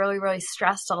because it was really, really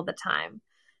stressed all the time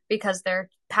because they're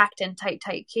packed in tight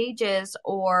cages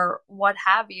or what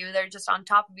have you. They're just on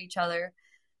top of each other.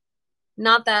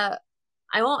 Not that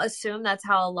I won't assume that's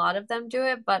how a lot of them do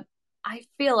it, but I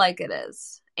feel like it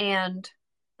is. And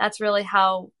that's really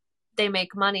how they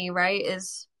make money, right?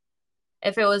 Is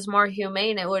if it was more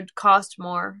humane, it would cost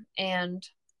more and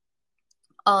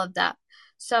all of that.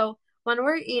 So when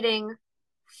we're eating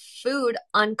food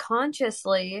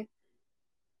unconsciously,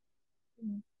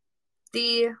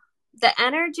 the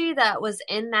energy that was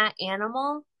in that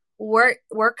animal,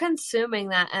 we're consuming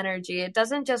that energy. It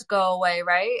doesn't just go away,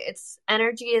 right? Its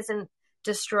energy isn't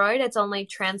destroyed, it's only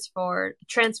transferred.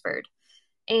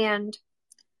 And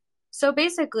so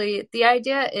basically the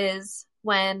idea is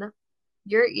when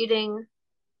you're eating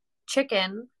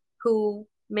chicken who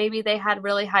maybe they had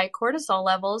really high cortisol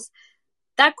levels,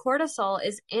 that cortisol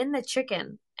is in the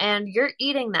chicken and you're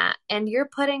eating that and you're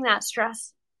putting that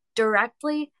stress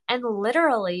directly and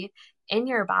literally in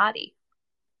your body.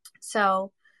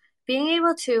 So being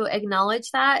able to acknowledge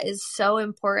that is so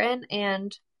important.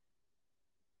 And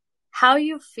how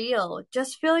you feel,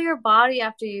 just feel your body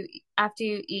after you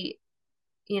eat.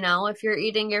 If you're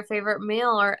eating your favorite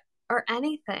meal or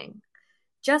anything,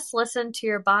 just listen to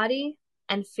your body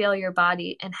and feel your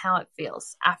body and how it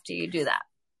feels after you do that.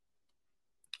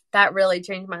 That really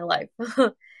changed my life.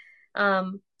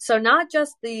 So not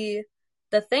just the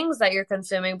things that you're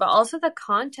consuming, but also the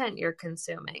content you're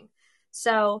consuming.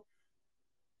 So,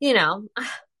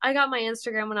 I got my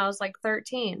Instagram when I was like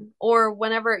 13 or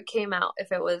whenever it came out,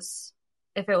 if it was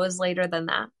later than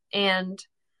that. And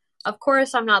of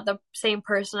course, I'm not the same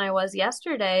person I was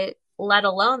yesterday, let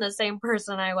alone the same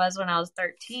person I was when I was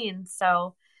 13.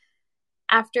 So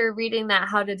after reading that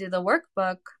How to Do the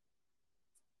Workbook,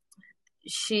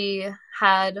 she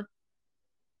had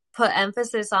put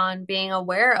emphasis on being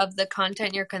aware of the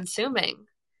content you're consuming.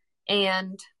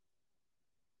 And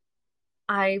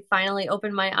I finally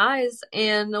opened my eyes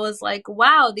and was like,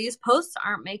 wow, these posts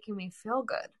aren't making me feel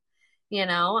good.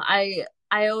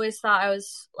 I always thought I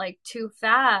was like too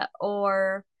fat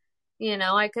or,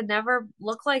 I could never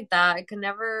look like that. I could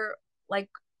never, like,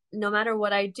 no matter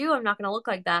what I do, I'm not going to look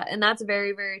like that. And that's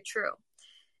very, very true.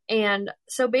 And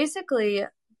so basically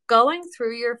going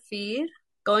through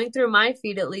my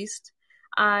feed at least,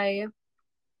 I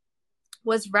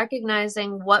was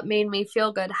recognizing what made me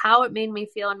feel good, how it made me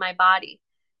feel in my body.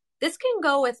 This can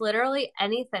go with literally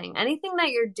anything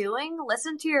that you're doing.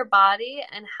 Listen to your body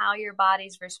and how your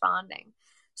body's responding.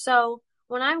 So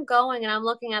when I'm going and I'm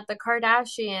looking at the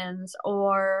Kardashians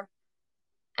or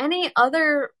any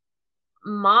other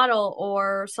model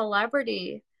or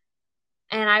celebrity,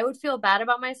 and I would feel bad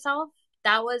about myself,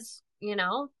 that was,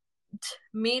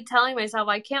 me telling myself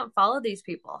I can't follow these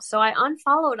people. So I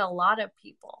unfollowed a lot of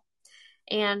people.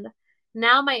 And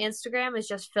now my Instagram is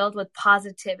just filled with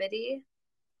positivity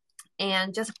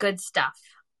and just good stuff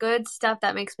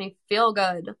that makes me feel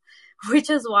good, which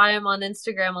is why I'm on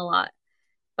Instagram a lot.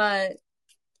 But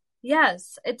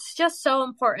yes, it's just so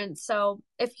important. So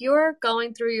if you're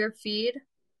going through your feed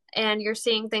and you're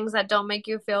seeing things that don't make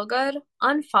you feel good,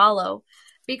 unfollow,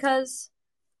 because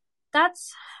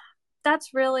that's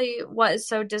really what is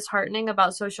so disheartening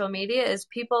about social media is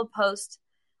people post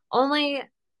only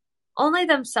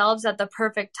themselves at the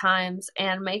perfect times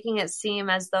and making it seem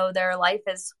as though their life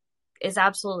is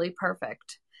absolutely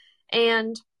perfect.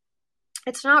 And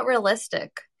it's not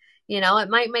realistic. It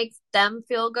might make them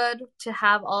feel good to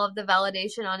have all of the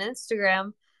validation on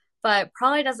Instagram, but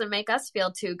probably doesn't make us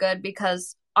feel too good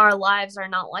because our lives are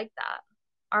not like that.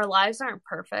 Our lives aren't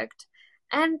perfect.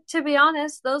 And to be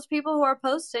honest, those people who are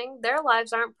posting, their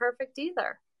lives aren't perfect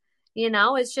either.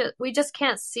 It's just, we just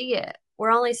can't see it.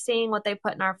 We're only seeing what they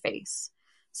put in our face.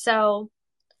 So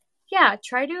yeah,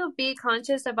 try to be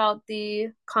conscious about the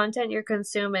content you're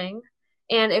consuming.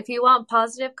 And if you want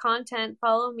positive content,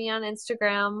 follow me on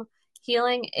Instagram.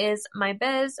 Healing is my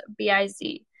biz,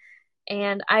 B-I-Z.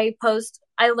 And I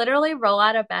literally roll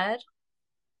out of bed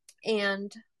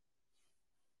and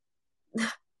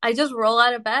I just roll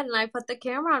out of bed and I put the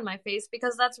camera on my face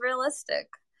because that's realistic,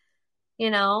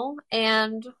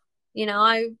 and,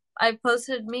 I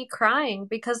posted me crying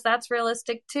because that's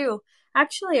realistic too.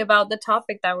 Actually, about the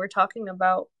topic that we're talking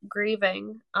about,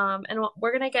 grieving. And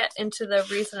we're going to get into the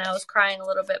reason I was crying a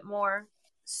little bit more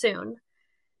soon.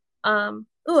 I'm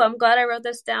glad I wrote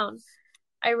this down.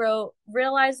 I wrote,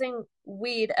 realizing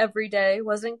weed every day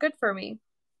wasn't good for me.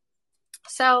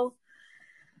 So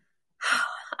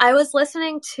I was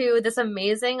listening to this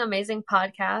amazing, amazing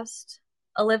podcast,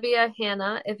 Olivia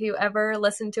Hanna, if you ever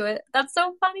listen to it. That's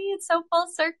so funny. It's so full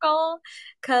circle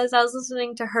because I was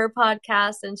listening to her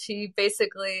podcast and she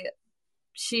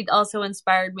also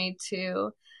inspired me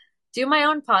to do my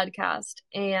own podcast.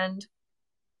 And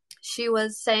she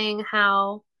was saying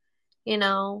how,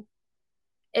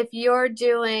 if you're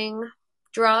doing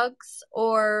drugs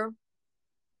or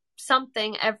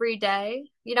something every day,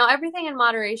 everything in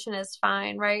moderation is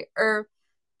fine, right? Or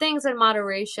things in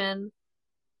moderation.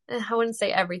 I wouldn't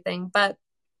say everything, but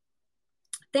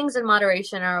things in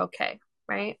moderation are okay,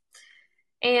 right?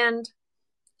 And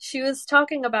she was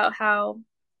talking about how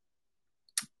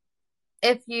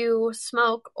if you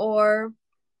smoke or,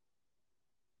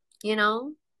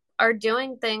 are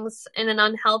doing things in an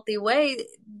unhealthy way,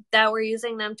 that we're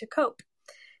using them to cope.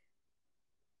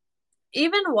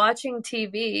 Even watching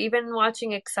TV, even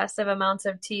watching excessive amounts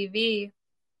of TV,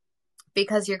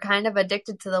 because you're kind of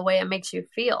addicted to the way it makes you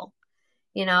feel.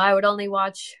 I would only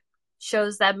watch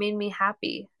shows that made me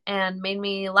happy and made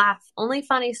me laugh, only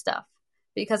funny stuff,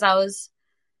 because I was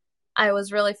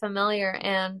really familiar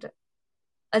and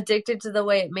addicted to the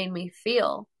way it made me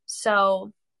feel.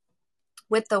 So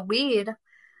with the weed,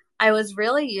 I was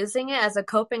really using it as a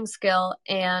coping skill,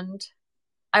 and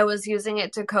I was using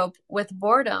it to cope with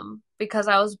boredom because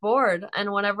I was bored.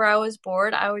 And whenever I was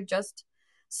bored, I would just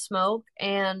smoke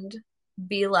and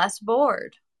be less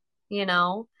bored,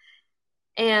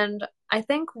 And I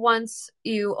think once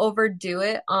you overdo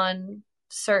it on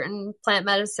certain plant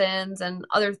medicines and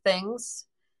other things,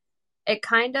 it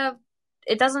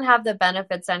doesn't have the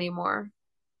benefits anymore.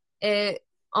 It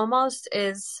almost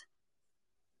is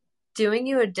doing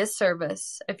you a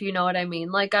disservice, if you know what I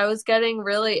mean. Like, I was getting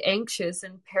really anxious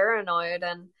and paranoid,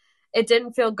 and it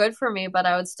didn't feel good for me, but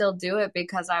I would still do it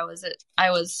because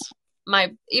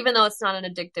even though it's not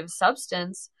an addictive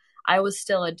substance, I was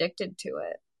still addicted to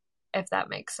it, if that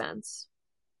makes sense.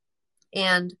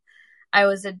 And I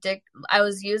was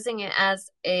using it as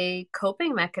a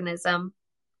coping mechanism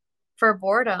for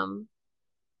boredom,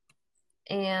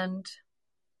 and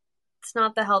it's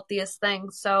not the healthiest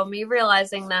thing. So me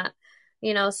realizing that,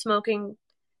 smoking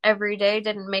every day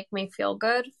didn't make me feel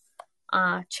good,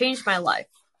 changed my life.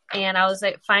 And I was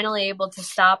finally able to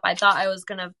stop. I thought I was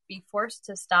going to be forced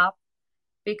to stop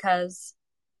because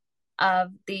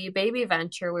of the baby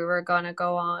venture we were going to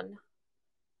go on.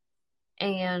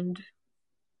 And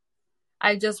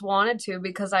I just wanted to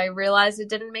because I realized it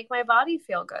didn't make my body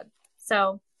feel good.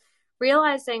 So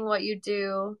realizing what you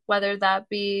do, whether that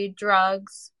be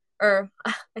drugs, or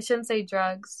I shouldn't say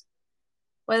drugs,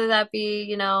 whether that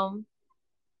be,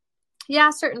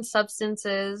 certain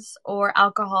substances or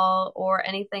alcohol or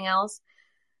anything else,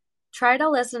 try to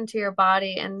listen to your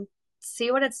body and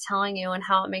see what it's telling you and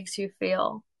how it makes you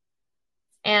feel.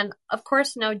 And of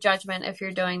course, no judgment if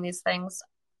you're doing these things.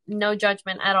 No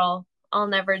judgment at all. I'll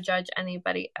never judge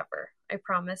anybody ever. I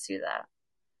promise you that.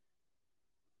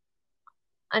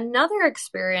 Another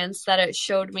experience that it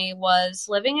showed me was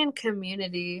living in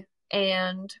community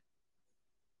and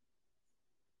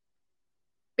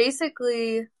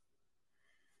basically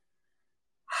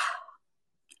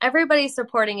everybody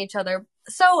supporting each other.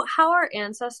 So how our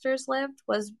ancestors lived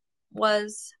was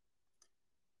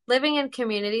living in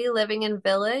community, living in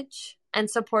village, and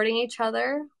supporting each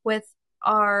other with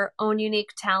our own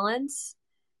unique talents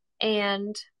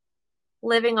and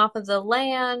living off of the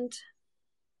land,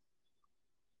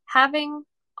 having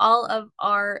all of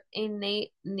our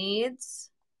innate needs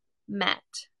met.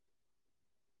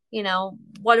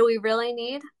 What do we really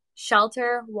need?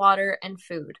 Shelter, water, and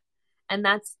food. And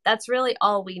that's really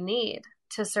all we need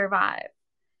to survive.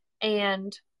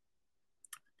 And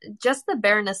just the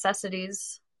bare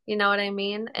necessities, you know what I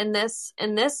mean? In this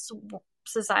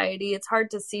society, it's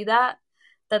hard to see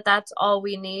that's all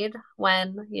we need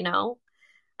when,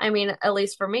 at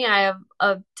least for me, I have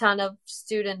a ton of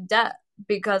student debt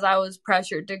because I was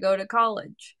pressured to go to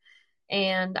college.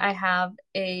 And I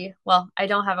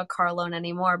don't have a car loan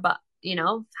anymore, but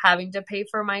having to pay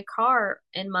for my car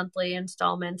in monthly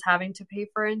installments, having to pay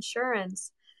for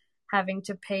insurance, having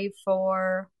to pay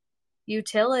for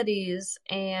utilities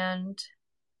and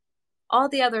all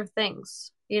the other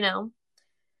things.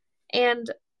 And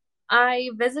I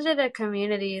visited a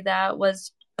community that it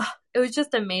was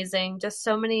just amazing. Just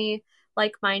so many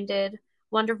like-minded,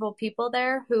 wonderful people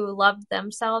there who loved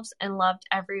themselves and loved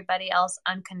everybody else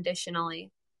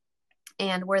unconditionally.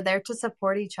 And were there to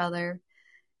support each other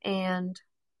and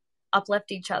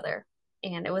uplift each other.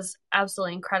 And it was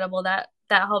absolutely incredible. That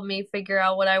helped me figure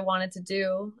out what I wanted to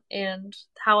do and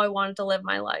how I wanted to live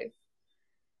my life.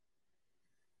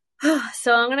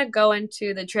 So I'm going to go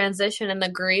into the transition and the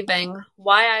grieving,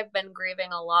 why I've been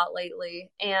grieving a lot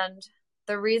lately. And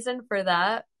the reason for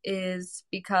that is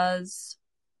because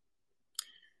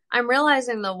I'm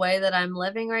realizing the way that I'm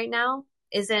living right now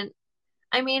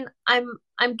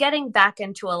I'm getting back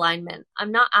into alignment.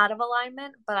 I'm not out of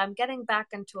alignment, but I'm getting back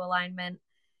into alignment,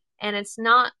 and it's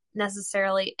not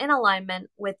necessarily in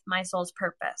alignment with my soul's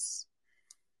purpose.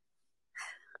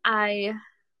 I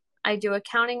do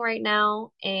accounting right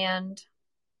now, and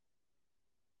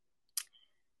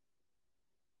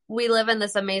we live in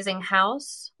this amazing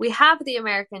house. We have the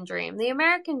American dream. The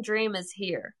American dream is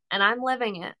here, and I'm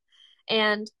living it.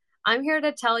 And I'm here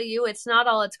to tell you it's not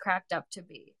all it's cracked up to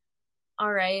be.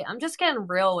 All right? I'm just getting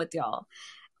real with y'all.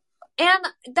 And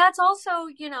that's also,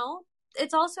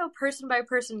 it's also person by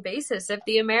person basis. If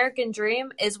the American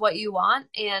dream is what you want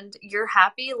and you're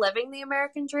happy living the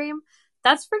American dream,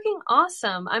 that's freaking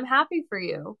awesome. I'm happy for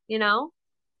you,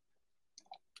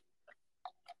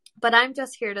 But I'm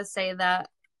just here to say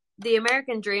that the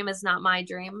American dream is not my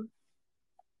dream.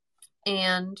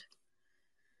 And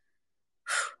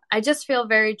I just feel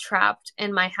very trapped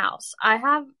in my house.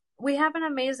 We have an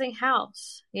amazing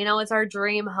house. It's our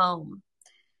dream home.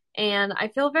 And I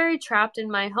feel very trapped in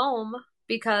my home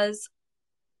because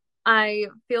I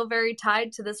feel very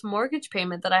tied to this mortgage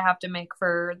payment that I have to make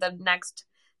for the next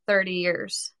 30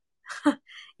 years,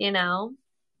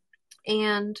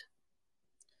 And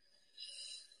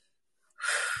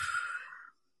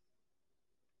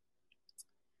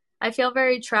I feel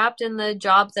very trapped in the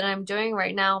job that I'm doing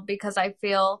right now because I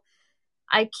feel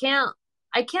I can't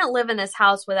live in this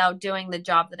house without doing the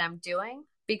job that I'm doing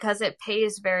because it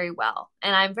pays very well.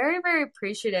 And I'm very, very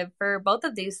appreciative for both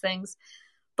of these things.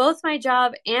 Both my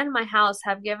job and my house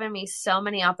have given me so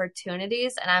many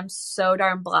opportunities, and I'm so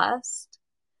darn blessed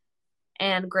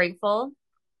and grateful.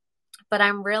 But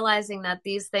I'm realizing that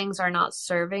these things are not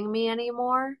serving me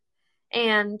anymore.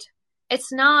 And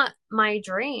it's not my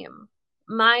dream.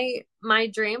 My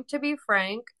dream, to be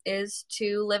frank, is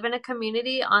to live in a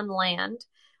community on land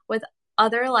with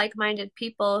other like-minded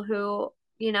people who,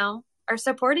 are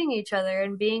supporting each other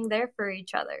and being there for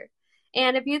each other.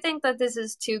 And if you think that this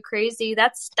is too crazy,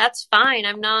 that's fine.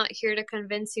 I'm not here to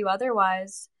convince you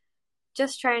otherwise.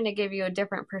 Just trying to give you a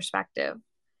different perspective.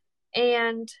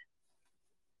 And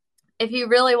if you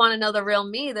really want to know the real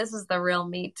me, this is the real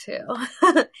me too.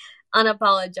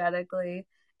 Unapologetically.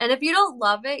 And if you don't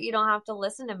love it, you don't have to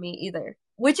listen to me either,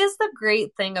 which is the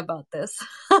great thing about this.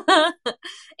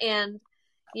 And,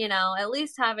 at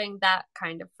least having that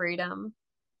kind of freedom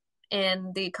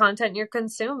in the content you're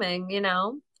consuming,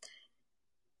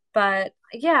 But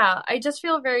yeah, I just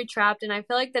feel very trapped, and I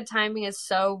feel like the timing is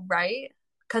so right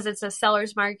because it's a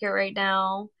seller's market right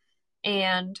now.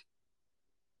 And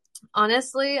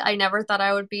honestly, I never thought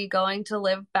I would be going to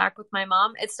live back with my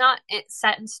mom. It's not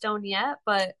set in stone yet,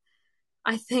 but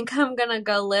I think I'm gonna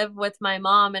go live with my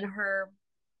mom and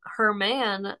her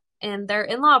man in their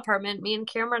in-law apartment. Me and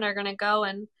Cameron are gonna go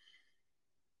and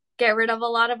get rid of a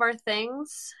lot of our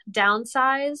things,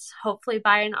 downsize, hopefully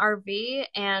buy an RV,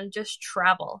 and just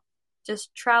travel.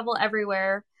 Just travel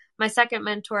everywhere. My second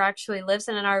mentor actually lives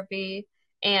in an RV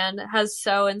and has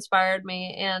so inspired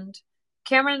me. And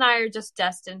Cameron and I are just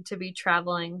destined to be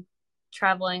traveling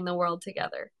the world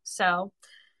together. So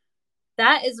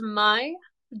that is my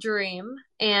dream,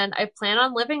 and I plan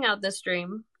on living out this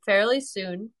dream fairly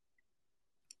soon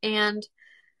and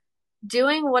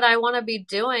doing what I want to be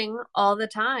doing all the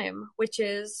time, which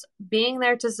is being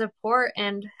there to support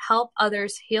and help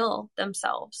others heal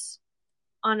themselves.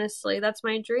 Honestly, that's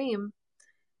my dream.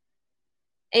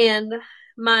 And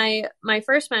my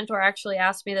first mentor actually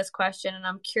asked me this question, and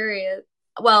I'm curious.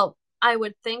 Well, I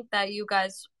would think that you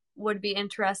guys would be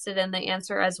interested in the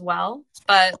answer as well,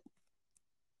 but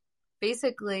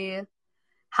basically,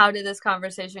 how did this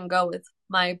conversation go with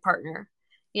my partner?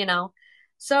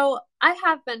 So I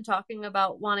have been talking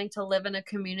about wanting to live in a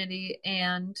community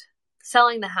and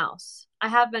selling the house. I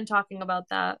have been talking about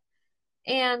that.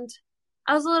 And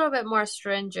I was a little bit more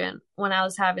stringent when I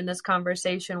was having this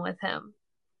conversation with him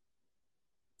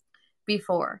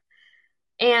before.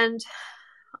 And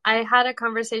I had a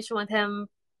conversation with him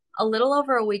a little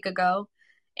over a week ago,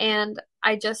 and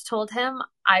I just told him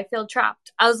I feel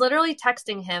trapped. I was literally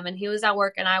texting him, and he was at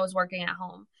work and I was working at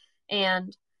home.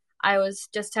 And I was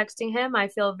just texting him, I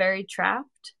feel very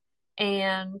trapped,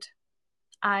 and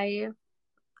I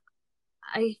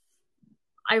I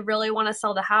I really want to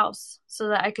sell the house so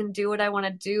that I can do what I want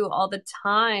to do all the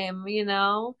time, you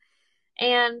know?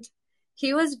 And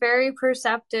he was very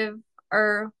perceptive,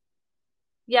 or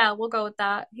yeah, we'll go with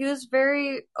that. He was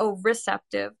very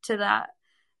receptive to that.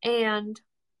 And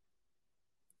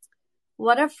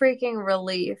what a freaking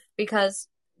relief, because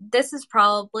this is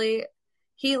probably,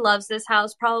 he loves this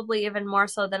house probably even more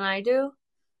so than I do.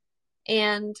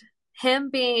 And him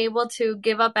being able to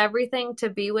give up everything to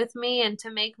be with me and to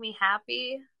make me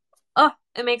happy, oh,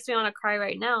 it makes me want to cry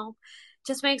right now.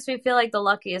 Just makes me feel like the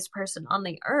luckiest person on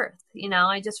the earth. You know,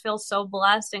 I just feel so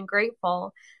blessed and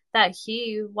grateful that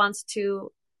he wants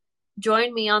to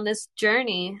join me on this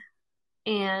journey.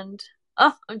 And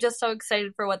oh, I'm just so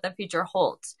excited for what the future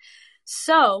holds.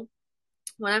 So,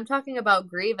 when I'm talking about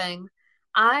grieving,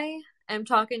 I am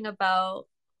talking about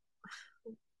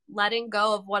letting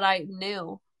go of what I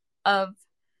knew, of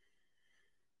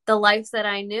the life that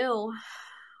I knew,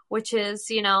 which is,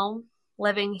 you know,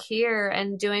 living here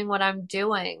and doing what I'm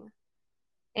doing.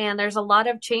 And there's a lot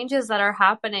of changes that are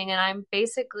happening, and I'm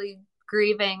basically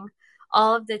grieving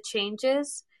all of the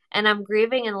changes, and I'm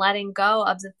grieving and letting go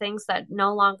of the things that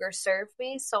no longer serve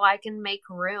me so I can make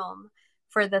room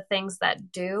for the things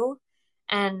that do,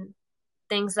 and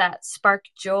things that spark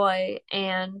joy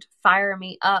and fire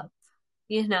me up,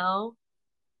 you know?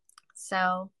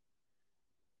 So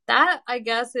that, I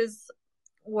guess, is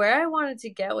where I wanted to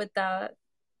get with that,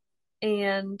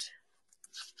 and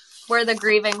where the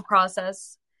grieving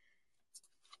process,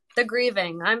 the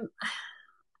grieving,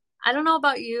 I don't know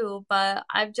about you, but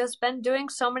I've just been doing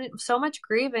so much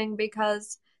grieving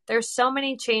because there's so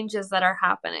many changes that are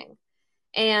happening.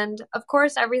 And of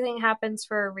course, everything happens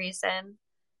for a reason.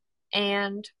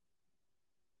 And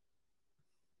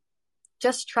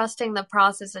just trusting the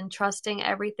process and trusting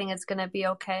everything is going to be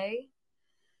okay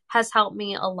has helped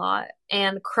me a lot.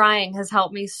 And crying has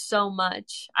helped me so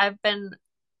much. I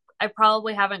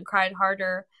probably haven't cried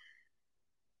harder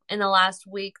in the last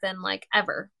week than like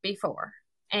ever before.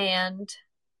 And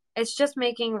it's just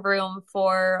making room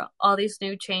for all these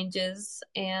new changes.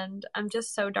 And I'm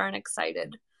just so darn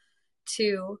excited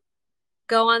to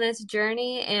go on this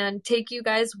journey and take you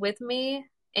guys with me.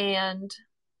 And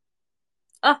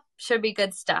oh, should be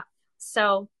good stuff.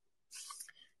 So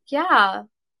yeah,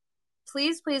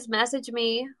 please message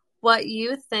me what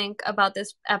you think about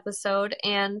this episode.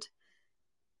 And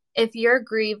if you're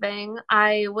grieving,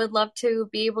 I would love to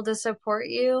be able to support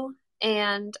you.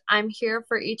 And I'm here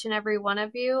for each and every one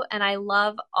of you. And I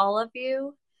love all of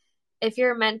you. If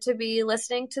you're meant to be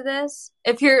listening to this,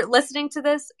 if you're listening to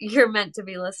this, you're meant to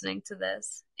be listening to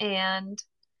this. And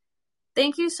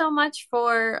thank you so much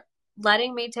for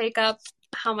letting me take up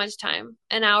how much time?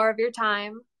 An hour of your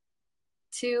time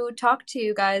to talk to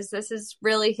you guys. This is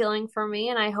really healing for me,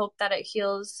 and I hope that it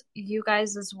heals you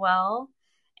guys as well.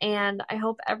 And I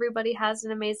hope everybody has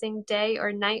an amazing day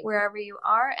or night wherever you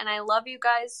are. And I love you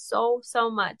guys so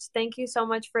much. Thank you so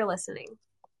much for listening.